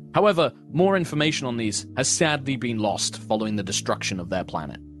 However, more information on these has sadly been lost following the destruction of their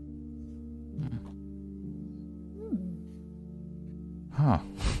planet. huh.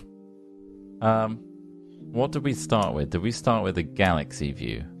 What did we start with? Did we start with a galaxy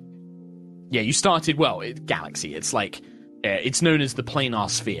view? Yeah, you started, galaxy. It's like, it's known as the planar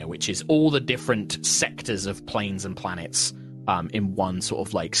sphere, which is all the different sectors of planes and planets in one sort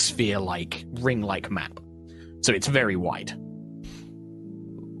of like sphere-like, ring-like map. So it's very wide.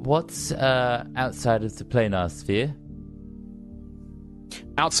 What's outside of the planar sphere?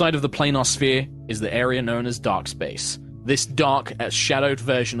 Outside of the planar sphere is the area known as dark space. This dark, shadowed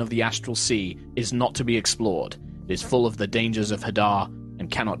version of the astral sea is not to be explored. It is full of the dangers of Hadar and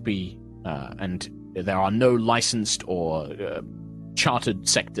cannot be, and there are no licensed or chartered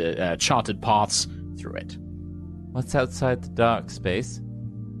paths through it. What's outside the dark space?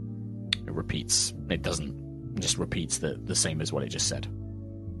 It repeats. It doesn't. It just repeats the same as what it just said.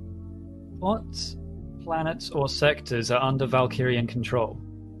 What planets or sectors are under Valkyrian control?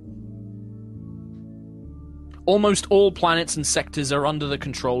 Almost all planets and sectors are under the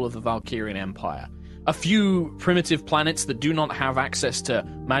control of the Valkyrian Empire. A few primitive planets that do not have access to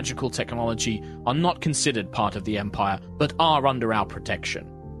magical technology are not considered part of the Empire, but are under our protection.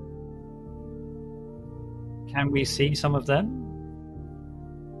 Can we see some of them?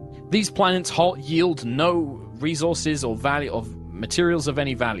 These planets yield no resources or value of materials of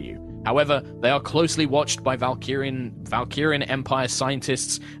any value. However, they are closely watched by Valkyrian Empire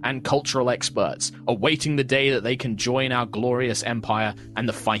scientists and cultural experts, awaiting the day that they can join our glorious empire and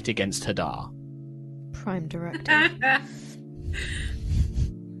the fight against Hadar. Prime Directive.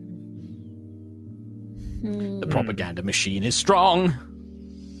 The propaganda machine is strong.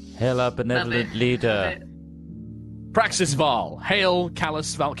 Hail our benevolent leader. Praxis Val, hail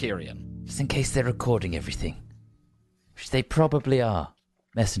Callus Valkyrian. Just in case they're recording everything. Which they probably are.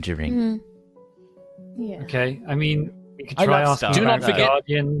 Messenger ring. Yeah. Okay, I mean, we could I try love asking stuff. Do about not forget-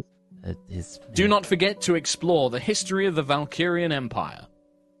 Guardians. Do not forget to explore the history of the Valkyrian Empire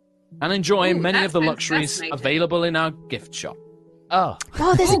and enjoy many that of the sounds luxuries fascinating. available in our gift shop. Oh,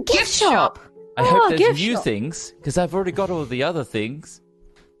 Oh, there's a Ooh, gift gift shop. I hope there's gift new shop. things, because I've already got all the other things.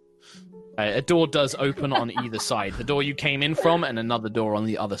 A door does open on either side. The door you came in from and another door on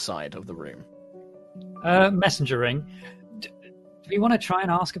the other side of the room. Messenger ring. Do we want to try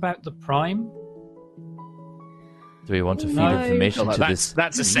and ask about the Prime? Do we want to feed No. information to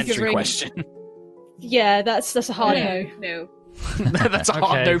That's a sentry ring. question. Yeah, that's a hard no. No. That's a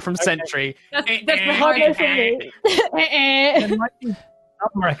hard Okay. no from Sentry. That's A hard no from me. There might be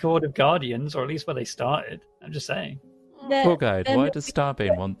some record of Guardians, or at least where they started. I'm just saying. Poor guide, why does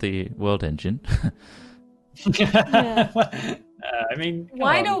Starbane want the world engine? I mean, come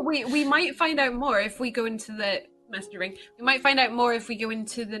Why on. don't we might find out more if we go into the Messenger ring. We might find out more if we go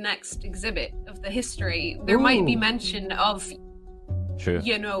into the next exhibit of the history. There might be Ooh. mention of True.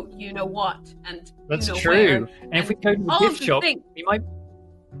 you know what and That's you know true. where, And if we go to the all of gift the shop, things.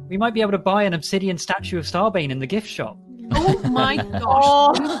 we might be able to buy an obsidian statue of Starbane in the gift shop. Oh my gosh,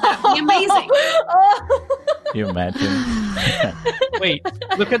 Oh. that'd be amazing. Can you imagine? Wait,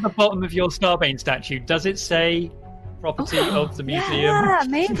 look at the bottom of your Starbane statue. Does it say property of the museum? Yeah,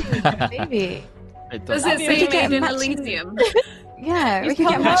 maybe. Maybe. It Does does. it We say could get made in matching- Elysium? Yeah, we You could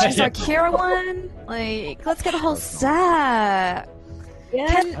get come matches back. Akira one. Like, let's get a whole set. Yeah.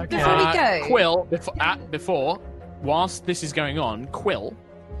 Can, before we go, Quill, before, whilst this is going on, Quill,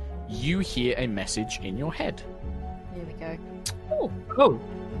 you hear a message in your head. here we go. Oh,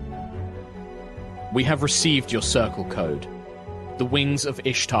 We have received your circle code. The wings of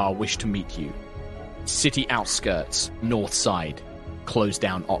Ishtar wish to meet you. City outskirts, north side, closed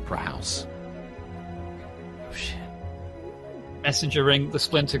down Opera House. messenger ring. The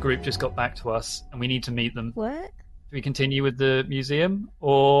Splinter group just got back to us, and we need to meet them. What? Do we continue with the museum,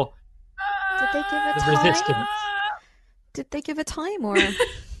 or Did they give a the time? resistance? Did they give a time or?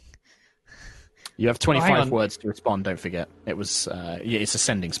 You have hang 25 on. words to respond, don't forget. It was, it's a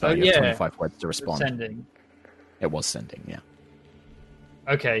sending spell. Oh, You have yeah. 25 words to respond. Sending. It was sending, yeah.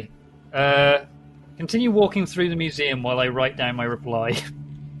 Okay. Continue walking through the museum while I write down my reply.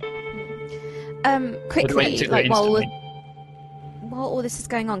 Quickly, to do like it while instantly. all this is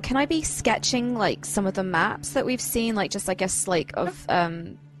going on, can I be sketching like some of the maps that we've seen, like just I guess like of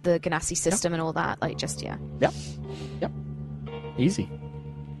the Ganassi system and all that, like just yeah. Yep. Easy.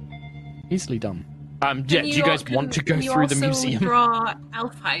 Easily done. Yeah, Can do you guys want to go can you through the also museum? draw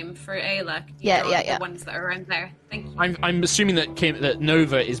Alfheim for Ayla? Can you Yeah, draw yeah, the yeah. ones that are around there. Thank you. I'm assuming that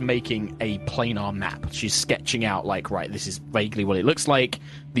Nova is making a planar map. She's sketching out, like, right, this is vaguely what it looks like.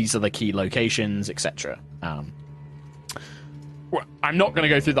 These are the key locations, etc. Well, I'm not going to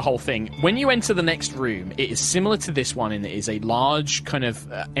go through the whole thing. When you enter the next room, it is similar to this one in that it is a large kind of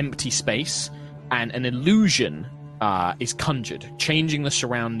empty space, and an illusion is conjured, changing the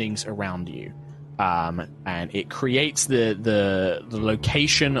surroundings around you. And it creates the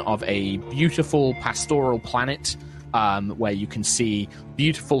location of a beautiful pastoral planet where you can see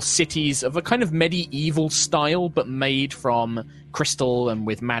beautiful cities of a kind of medieval style, but made from crystal and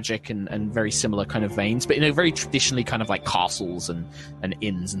with magic and very similar kind of veins, but very traditionally kind of like castles and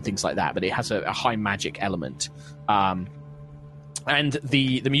inns and things like that. But it has a high magic element. And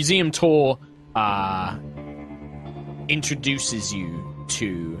the museum tour introduces you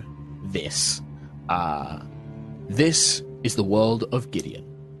to this. This is the world of Gideon,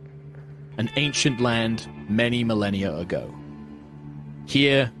 an ancient land many millennia ago.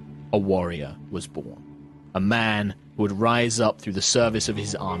 Here, a warrior was born, a man who would rise up through the service of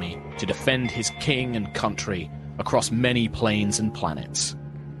his army to defend his king and country across many planes and planets.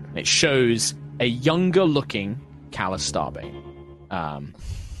 And it shows a younger-looking Callus Starbane.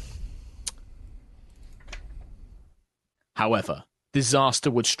 However, disaster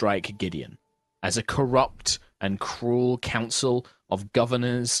would strike Gideon as a corrupt and cruel council of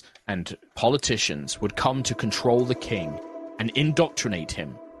governors and politicians would come to control the king and indoctrinate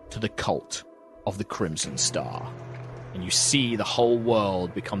him to the cult of the Crimson Star. And you see the whole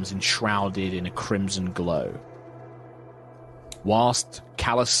world becomes enshrouded in a crimson glow. Whilst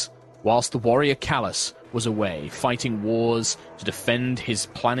the warrior Callus was away fighting wars to defend his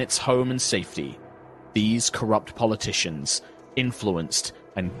planet's home and safety, these corrupt politicians influenced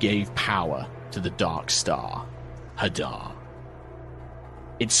and gave power to the Dark Star, Hadar.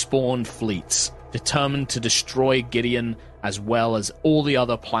 It spawned fleets determined to destroy Gideon as well as all the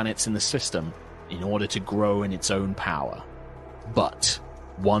other planets in the system in order to grow in its own power. But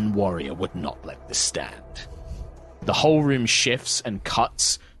one warrior would not let this stand. The whole room shifts and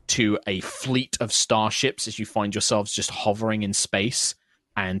cuts to a fleet of starships as you find yourselves just hovering in space,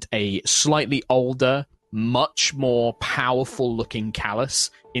 and a slightly older, much more powerful-looking Callus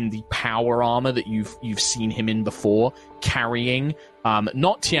in the power armor that you've seen him in before, carrying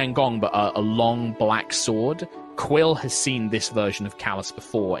not Tiangong, but a long black sword. Quill has seen this version of Callus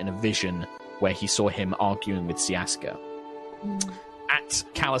before in a vision where he saw him arguing with Siaska. At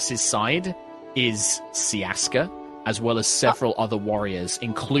Callus's side is Siaska, as well as several other warriors,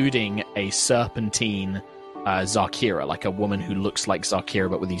 including a serpentine Zarkira, like a woman who looks like Zarkira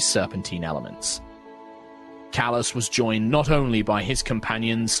but with these serpentine elements. Callus was joined not only by his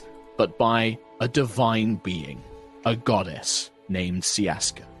companions, but by a divine being, a goddess named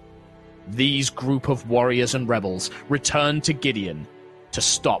Siaska. These group of warriors and rebels returned to Gideon to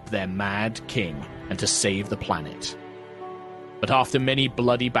stop their mad king and to save the planet. But after many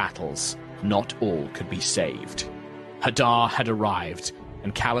bloody battles, not all could be saved. Hadar had arrived,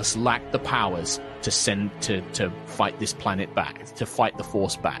 and Callus lacked the powers to send to fight this planet back, to fight the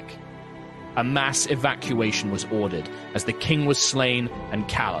Force back. A mass evacuation was ordered as the king was slain and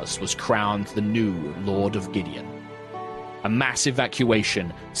Callus was crowned the new Lord of Gideon. A mass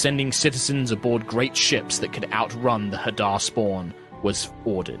evacuation, sending citizens aboard great ships that could outrun the Hadar spawn, was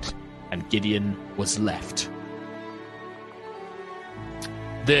ordered, and Gideon was left.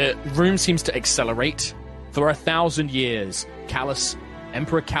 The room seems to accelerate. For 1,000 years,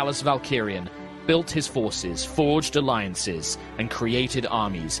 Emperor Callus Valkyrian, built his forces, forged alliances, and created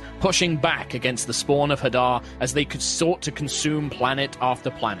armies, pushing back against the spawn of Hadar as they could sought to consume planet after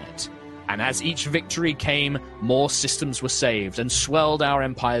planet. And as each victory came, more systems were saved and swelled our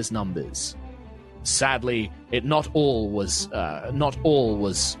empire's numbers. Sadly, not all was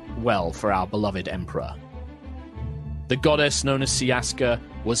well for our beloved emperor. The goddess known as Siaska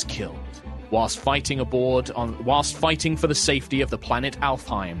was killed whilst fighting for the safety of the planet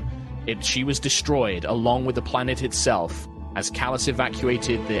Alfheim. She was destroyed along with the planet itself as Callus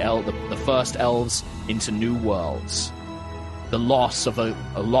evacuated the first elves into new worlds. The loss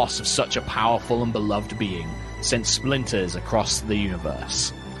of such a powerful and beloved being sent splinters across the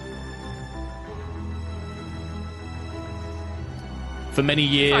universe. For many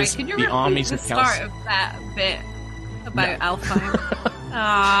years, the armies of Callus... Sorry, could you repeat the start of that bit about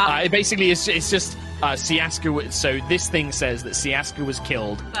Alfheim? Basically, it's just Siaska. So this thing says that Siaska was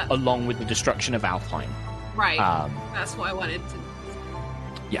killed along with the destruction of Alfheim. Right. That's what I wanted to.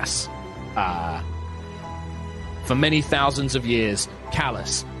 Yes. For many thousands of years,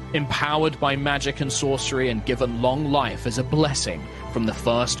 Callus, empowered by magic and sorcery and given long life as a blessing from the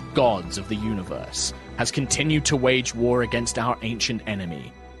first gods of the universe, has continued to wage war against our ancient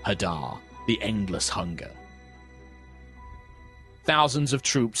enemy, Hadar, the endless hunger. Thousands of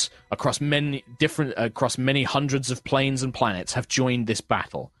troops across many hundreds of planes and planets have joined this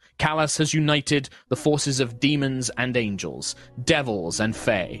battle. Callus has united the forces of demons and angels, devils and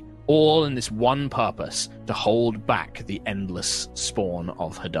fae, all in this one purpose: to hold back the endless spawn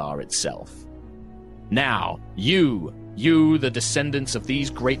of Hadar itself. Now, you, You, the descendants of these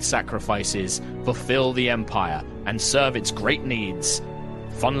great sacrifices, fulfill the Empire and serve its great needs,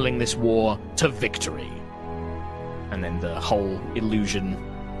 funneling this war to victory. And then the whole illusion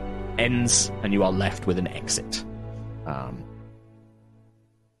ends, and you are left with an exit.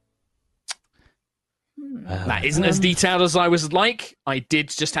 That isn't as detailed as I was like. I did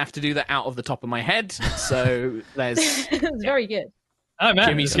just have to do that out of the top of my head, so there's... It's very good. Oh man,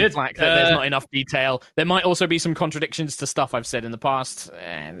 Give me some flack that there's not enough detail. There might also be some contradictions to stuff I've said in the past.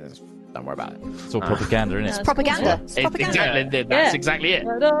 Don't worry about it. It's all propaganda, isn't it? It's propaganda. It's propaganda. Exactly, that's exactly it.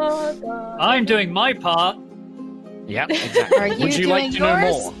 I'm doing my part. Yeah, exactly. Are you Would you like doing to know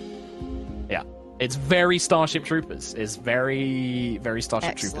yours? more? Yeah, it's very Starship Troopers. It's very, very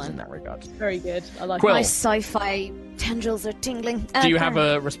Starship Troopers Excellent. in that regard. Very good. I like Quill. My sci-fi tendrils are tingling. Do you have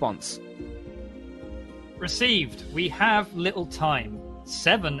a response? Received. We have little time.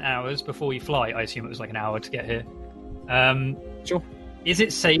 7 hours before we fly. I assume it was like an hour to get here. Sure. Is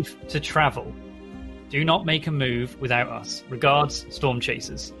it safe to travel? Do not make a move without us. Regards, Storm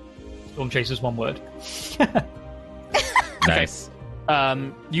Chasers. Storm Chasers, one word. Nice.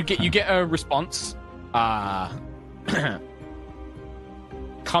 You get a response. Come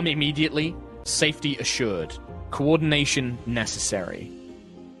immediately. Safety assured. Coordination necessary.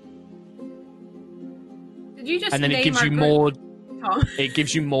 Did you just And then it name gives our you group, more. Tom? It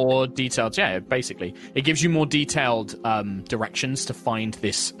gives you more detailed. Yeah, basically, it gives you more detailed directions to find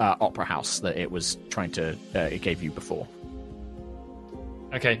this opera house that it was trying to. It gave you before.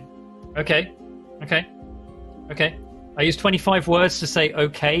 Okay. I used 25 words to say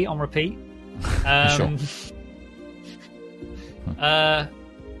okay on repeat. Sure.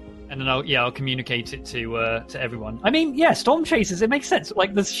 And then I'll communicate it to everyone. I mean, yeah, Storm Chasers, it makes sense.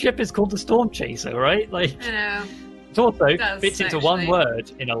 Like, the ship is called the Storm Chaser, right? Like, I know. it also It does, fits into actually. one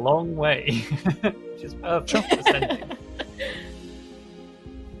word in a long way, which is perfect for sending.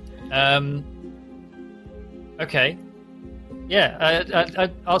 Okay. Yeah,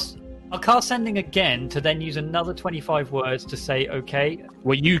 I'll cast sending again to then use another 25 words to say okay.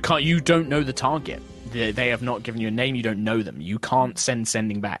 Well, you can't. You don't know the target. They have not given you a name. You don't know them. You can't send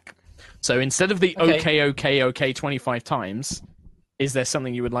sending back. So instead of the okay 25 times, is there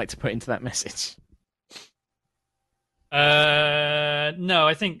something you would like to put into that message? No,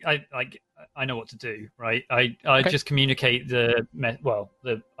 I think I know what to do. Right, I just communicate the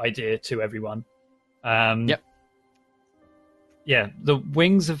idea to everyone. Yep. Yeah, the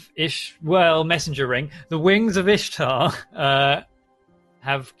wings of messenger ring. The wings of Ishtar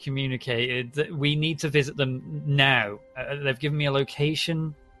have communicated that we need to visit them now. They've given me a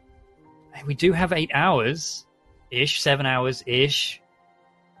location. We do have 8 hours ish, 7 hours ish,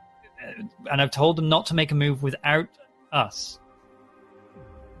 and I've told them not to make a move without us.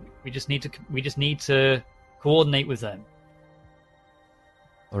 We just need to coordinate with them.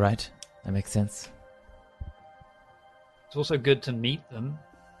 All right, that makes sense. It's also good to meet them.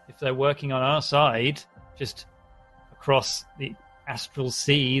 If they're working on our side, just across the astral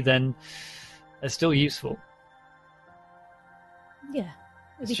sea, then they're still useful. Yeah, it'd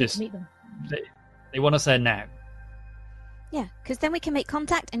be It's good just to meet them. they want us there now. Yeah, because then we can make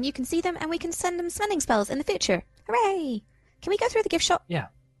contact and you can see them and we can send them summoning spells in the future. Hooray! Can we go through the gift shop? Yeah.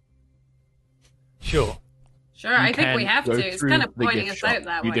 Sure. Sure, I think we have to. It's kind of pointing us out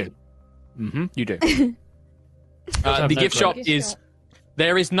that you way. Do. Mm-hmm, you do. The gift shop is...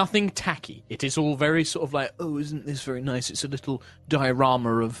 There is nothing tacky. It is all very sort of like, oh, isn't this very nice? It's a little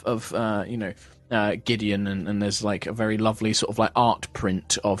diorama of Gideon, and there's like a very lovely sort of like art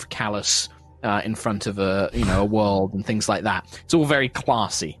print of Callus in front of a world and things like that. It's all very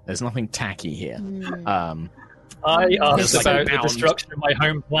classy. There's nothing tacky here. I asked like about the bound. destruction of my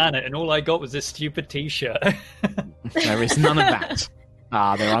home planet, and all I got was this stupid T-shirt. There is none of that.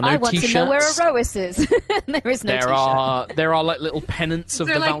 There are no I want t-shirts. to know where Aerois is. There is no t-shirt. There are like little pennants of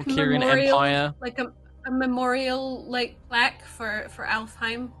Is the there, like, Valkyrian memorial, Empire. like a memorial like plaque for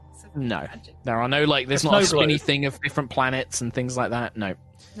Alfheim? It's a No, tragic- there are no like. There's There's not a no spinny globe. thing of different planets and things like that. No,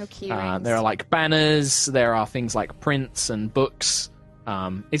 No keyrings. there are like banners. There are things like prints and books.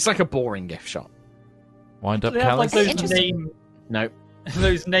 It's like a boring gift shop. Wind up, They have like Callus. those Interesting. No,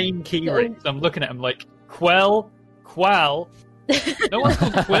 those name key rings. I'm looking at them like Qual. No one's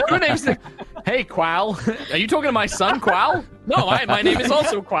called Quill. your name's Hey Qual. Are you talking to my son Qual? No, my name is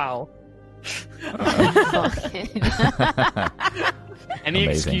also Qual. Any Amazing.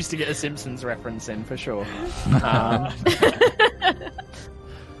 excuse to get a Simpsons reference in for sure.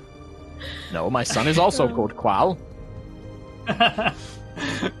 No, my son is also called Qual. Fuck's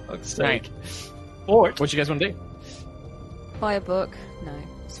sake. Right. Fort. What you guys want to do? Buy a book? No,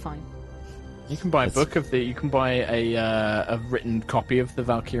 it's fine. You can buy a book of the. You can buy a written copy of the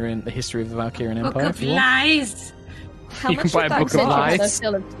history of the Valkyrian Book Empire. of lies. How You much can buy would a that book of cost? lies. They're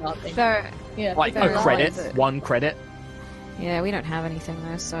still starting. Very, Like very a credit, lies. 1 credit. Yeah, we don't have anything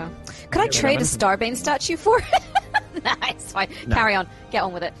though, so. Could I we don't trade a have Starbane statue for it? Nah, it's fine. No. Carry on. Get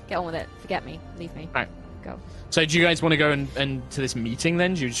on with it. Get on with it. Forget me. Leave me. Right. Go. So, do you guys want to go and to this meeting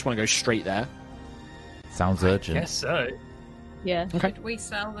then? Do you just want to go straight there? Sounds urgent. Yes, so. Yeah. Okay. Should we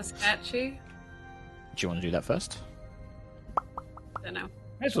sell the statue? Do you want to do that first? Don't know.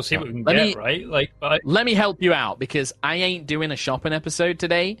 Might as well see what we can Let get, me- right? Like, but Let me help you out because I ain't doing a shopping episode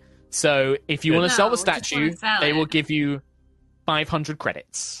today. So, if you want to No, sell the just wanna statue, sell they it. will give you 500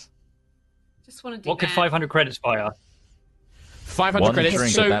 credits. Just want to do what could that. 500 credits buy us? 500 One credits.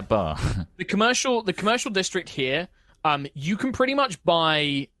 drink So, at that bar. the commercial district here, you can pretty much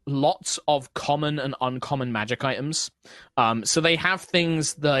buy lots of common and uncommon magic items. So they have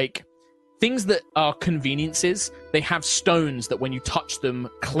things that are conveniences. They have stones that when you touch them,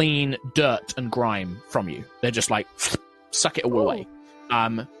 clean dirt and grime from you. They're just like suck it all away.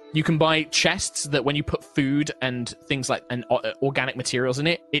 You can buy chests that when you put food and things like organic materials in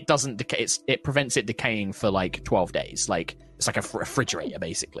it, it doesn't decay. It prevents it decaying for like 12 days. Like it's like a refrigerator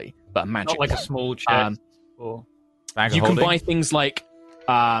basically, but a magic Not like a one. small chest. Or... Bag of You can holding? buy things like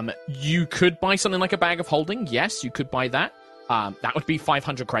you could buy something like a bag of holding. Yes, you could buy that. That would be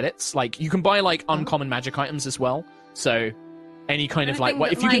 500 credits. Like you can buy like uncommon magic items as well. So any kind of like,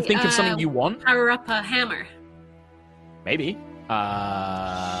 Anything if you that, can think of something you want, Power up a hammer. maybe.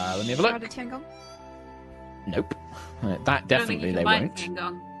 Let me have a Shroud look. of Tiangong? Nope. That I don't think definitely you they can buy won't.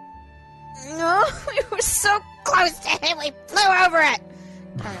 Tiangong. No, we were so close to him. We flew over it.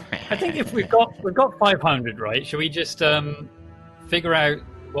 I think if we've got 500, right? Should we just figure out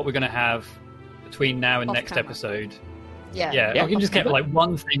what we're going to have between now and Off next camera. episode? Yeah. Yeah. We can just get like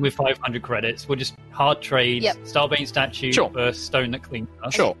one thing with 500 credits. We'll just hard trade Yep. Starbane statue Sure. for stone that cleans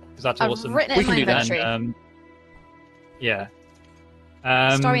us. Sure. Because that's I've awesome. written it We in can my do that. inventory. And, yeah.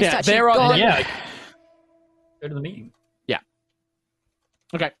 Starbane yeah, statue. there are- gone. Yeah. Go to the meeting.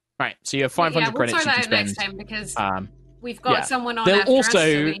 Okay. Right. So you have 500 yeah, we'll credits sort you that can out next spend. time because Um, we've got yeah. someone on They'll after us, so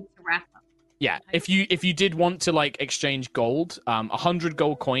also- we need to wrap up. Yeah, if you did want to like exchange gold, 100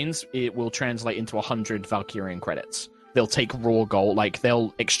 gold coins, it will translate into 100 Valkyrian credits. They'll take raw gold, like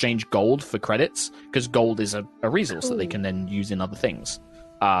they'll exchange gold for credits because gold is a resource that they can then use in other things.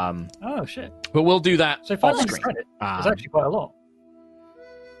 Oh, shit. But we'll do that So off 500 screen. credits. That's Um, actually quite a lot.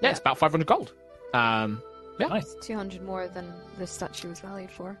 yeah, it's about 500 gold. Yeah. Nice. 200 more than the statue was valued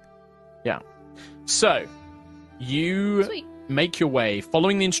for. So you Sweet. make your way,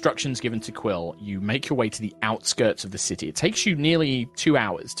 following the instructions given to Quill, you make your way to the outskirts of the city. It takes you nearly 2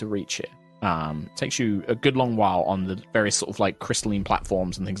 hours to reach it. It takes you a good long while on the various sort of like crystalline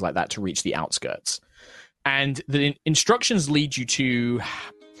platforms and things like that to reach the outskirts. And the instructions lead you to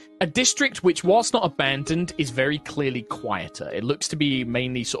a district which, whilst not abandoned, is very clearly quieter. It looks to be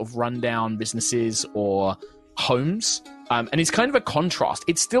mainly sort of rundown businesses or homes. And it's kind of a contrast.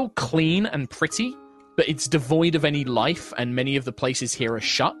 It's still clean and pretty, but it's devoid of any life, and many of the places here are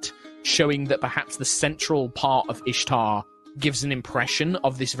shut, showing that perhaps the central part of Ishtar gives an impression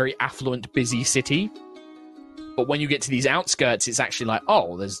of this very affluent, busy city. But when you get to these outskirts, it's actually like,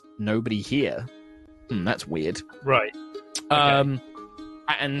 oh, there's nobody here. That's weird. Right.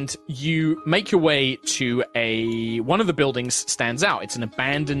 And you make your way to one of the buildings stands out. It's an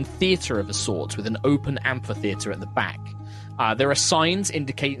abandoned theater of a sort with an open amphitheater at the back. There are signs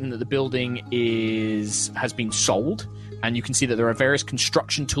indicating that the building has been sold, and you can see that there are various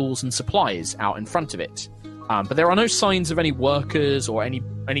construction tools and supplies out in front of it. But there are no signs of any workers or any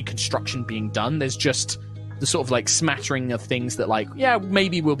construction being done. There's just the sort of like smattering of things that like, yeah,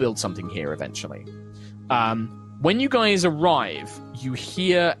 maybe we'll build something here eventually. When you guys arrive, you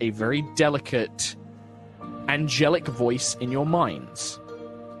hear a very delicate, angelic voice in your minds.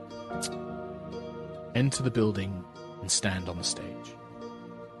 Enter the building and stand on the stage.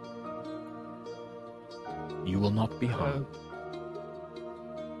 You will not be harmed.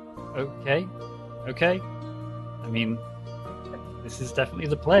 Okay. I mean, this is definitely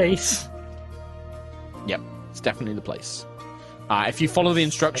the place. Yep, it's definitely the place. If you follow the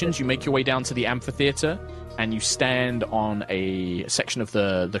instructions, you make your way down to the amphitheater, and you stand on a section of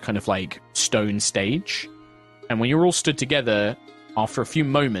the kind of like stone stage. And when you're all stood together, after a few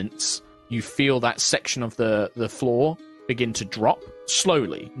moments, you feel that section of the floor begin to drop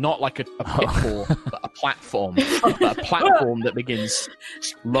slowly. Not like a pitfall, but a platform. But a platform that begins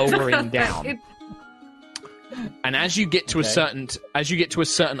lowering down. And as you get to a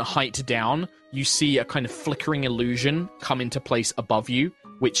certain height down, you see a kind of flickering illusion come into place above you,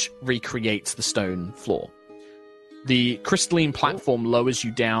 which recreates the stone floor. The crystalline platform lowers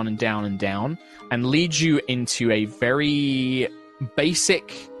you down and down and down and leads you into a very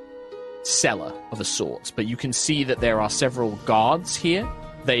basic cellar of a sort. But you can see that there are several guards here.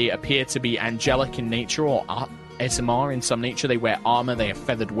 They appear to be angelic in nature or Esimar in some nature. They wear armor, they have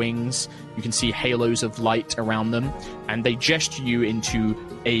feathered wings. You can see halos of light around them. And they gesture you into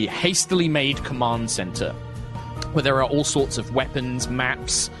a hastily made command center where there are all sorts of weapons,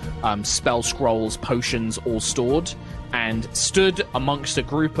 maps, spell scrolls, potions, all stored. And stood amongst a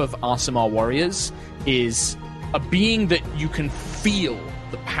group of Aasimar warriors is a being that you can feel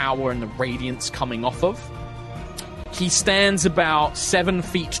the power and the radiance coming off of. He stands about 7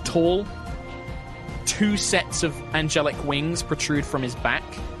 feet tall. 2 sets of angelic wings protrude from his back.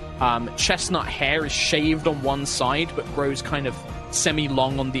 Chestnut hair is shaved on one side, but grows kind of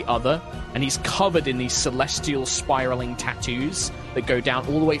semi-long on the other. And he's covered in these celestial spiraling tattoos that go down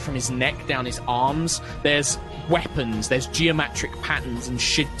all the way from his neck, down his arms. There's weapons, there's geometric patterns and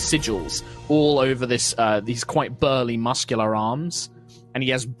sigils all over these quite burly, muscular arms. And he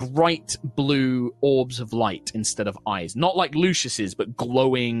has bright blue orbs of light instead of eyes. Not like Lucius's, but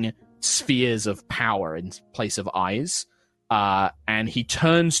glowing spheres of power in place of eyes. And he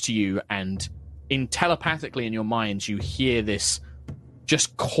turns to you, and telepathically in your minds, you hear this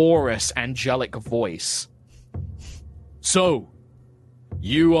just chorus angelic voice. So,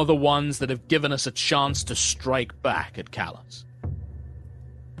 you are the ones that have given us a chance to strike back at Callus.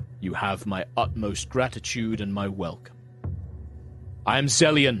 You have my utmost gratitude and my welcome. I am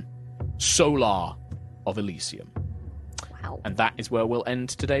Zelian, Solar of Elysium. Wow. And that is where we'll end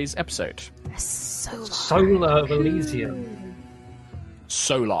today's episode. Solar of Elysium.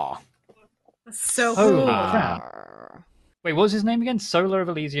 Solar. So Oh, cool. crap. Wait, what was his name again? Solar of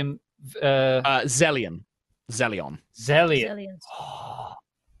Elysium. Zelion. Zelion. Zelian. Zillions.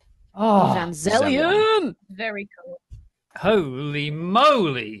 Oh, Van Zelian! Very cool. holy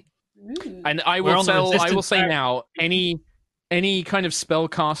moly! Ooh. And I We're will on the tell. I resistance will say track. now, any kind of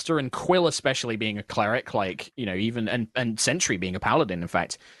spellcaster, and Quill especially being a cleric, like, you know, even and Sentry being a paladin, in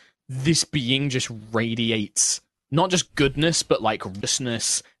fact, this being just radiates not just goodness, but like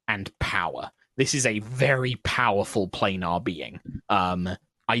righteousness and power. This is a very powerful planar being.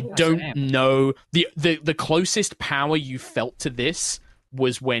 I don't know, the closest power you felt to this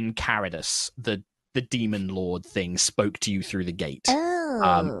was when Caridus, the demon lord thing, spoke to you through the gate.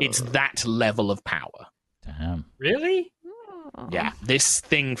 Oh. It's that level of power. Damn. Really? Yeah, this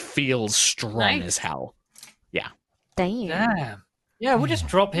thing feels strong Nice. as hell. Damn. Damn. Yeah, we'll just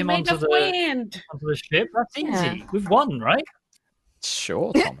drop him Made onto of the wind. ship. That's easy. Yeah. We've won, right?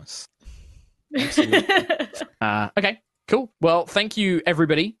 Sure, Thomas. Okay, cool. Well, thank you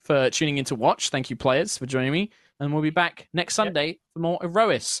everybody for tuning in to watch. Thank you players for joining me, and we'll be back next Sunday for more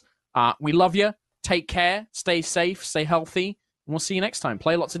Aerois. We love you. Take care. Stay safe. Stay healthy. And we'll see you next time.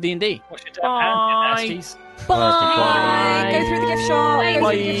 Play lots of D&D. Wash your damn hands, you nasties. Bye. Go through the gift shop.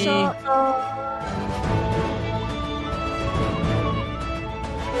 Go through the gift Bye. shop.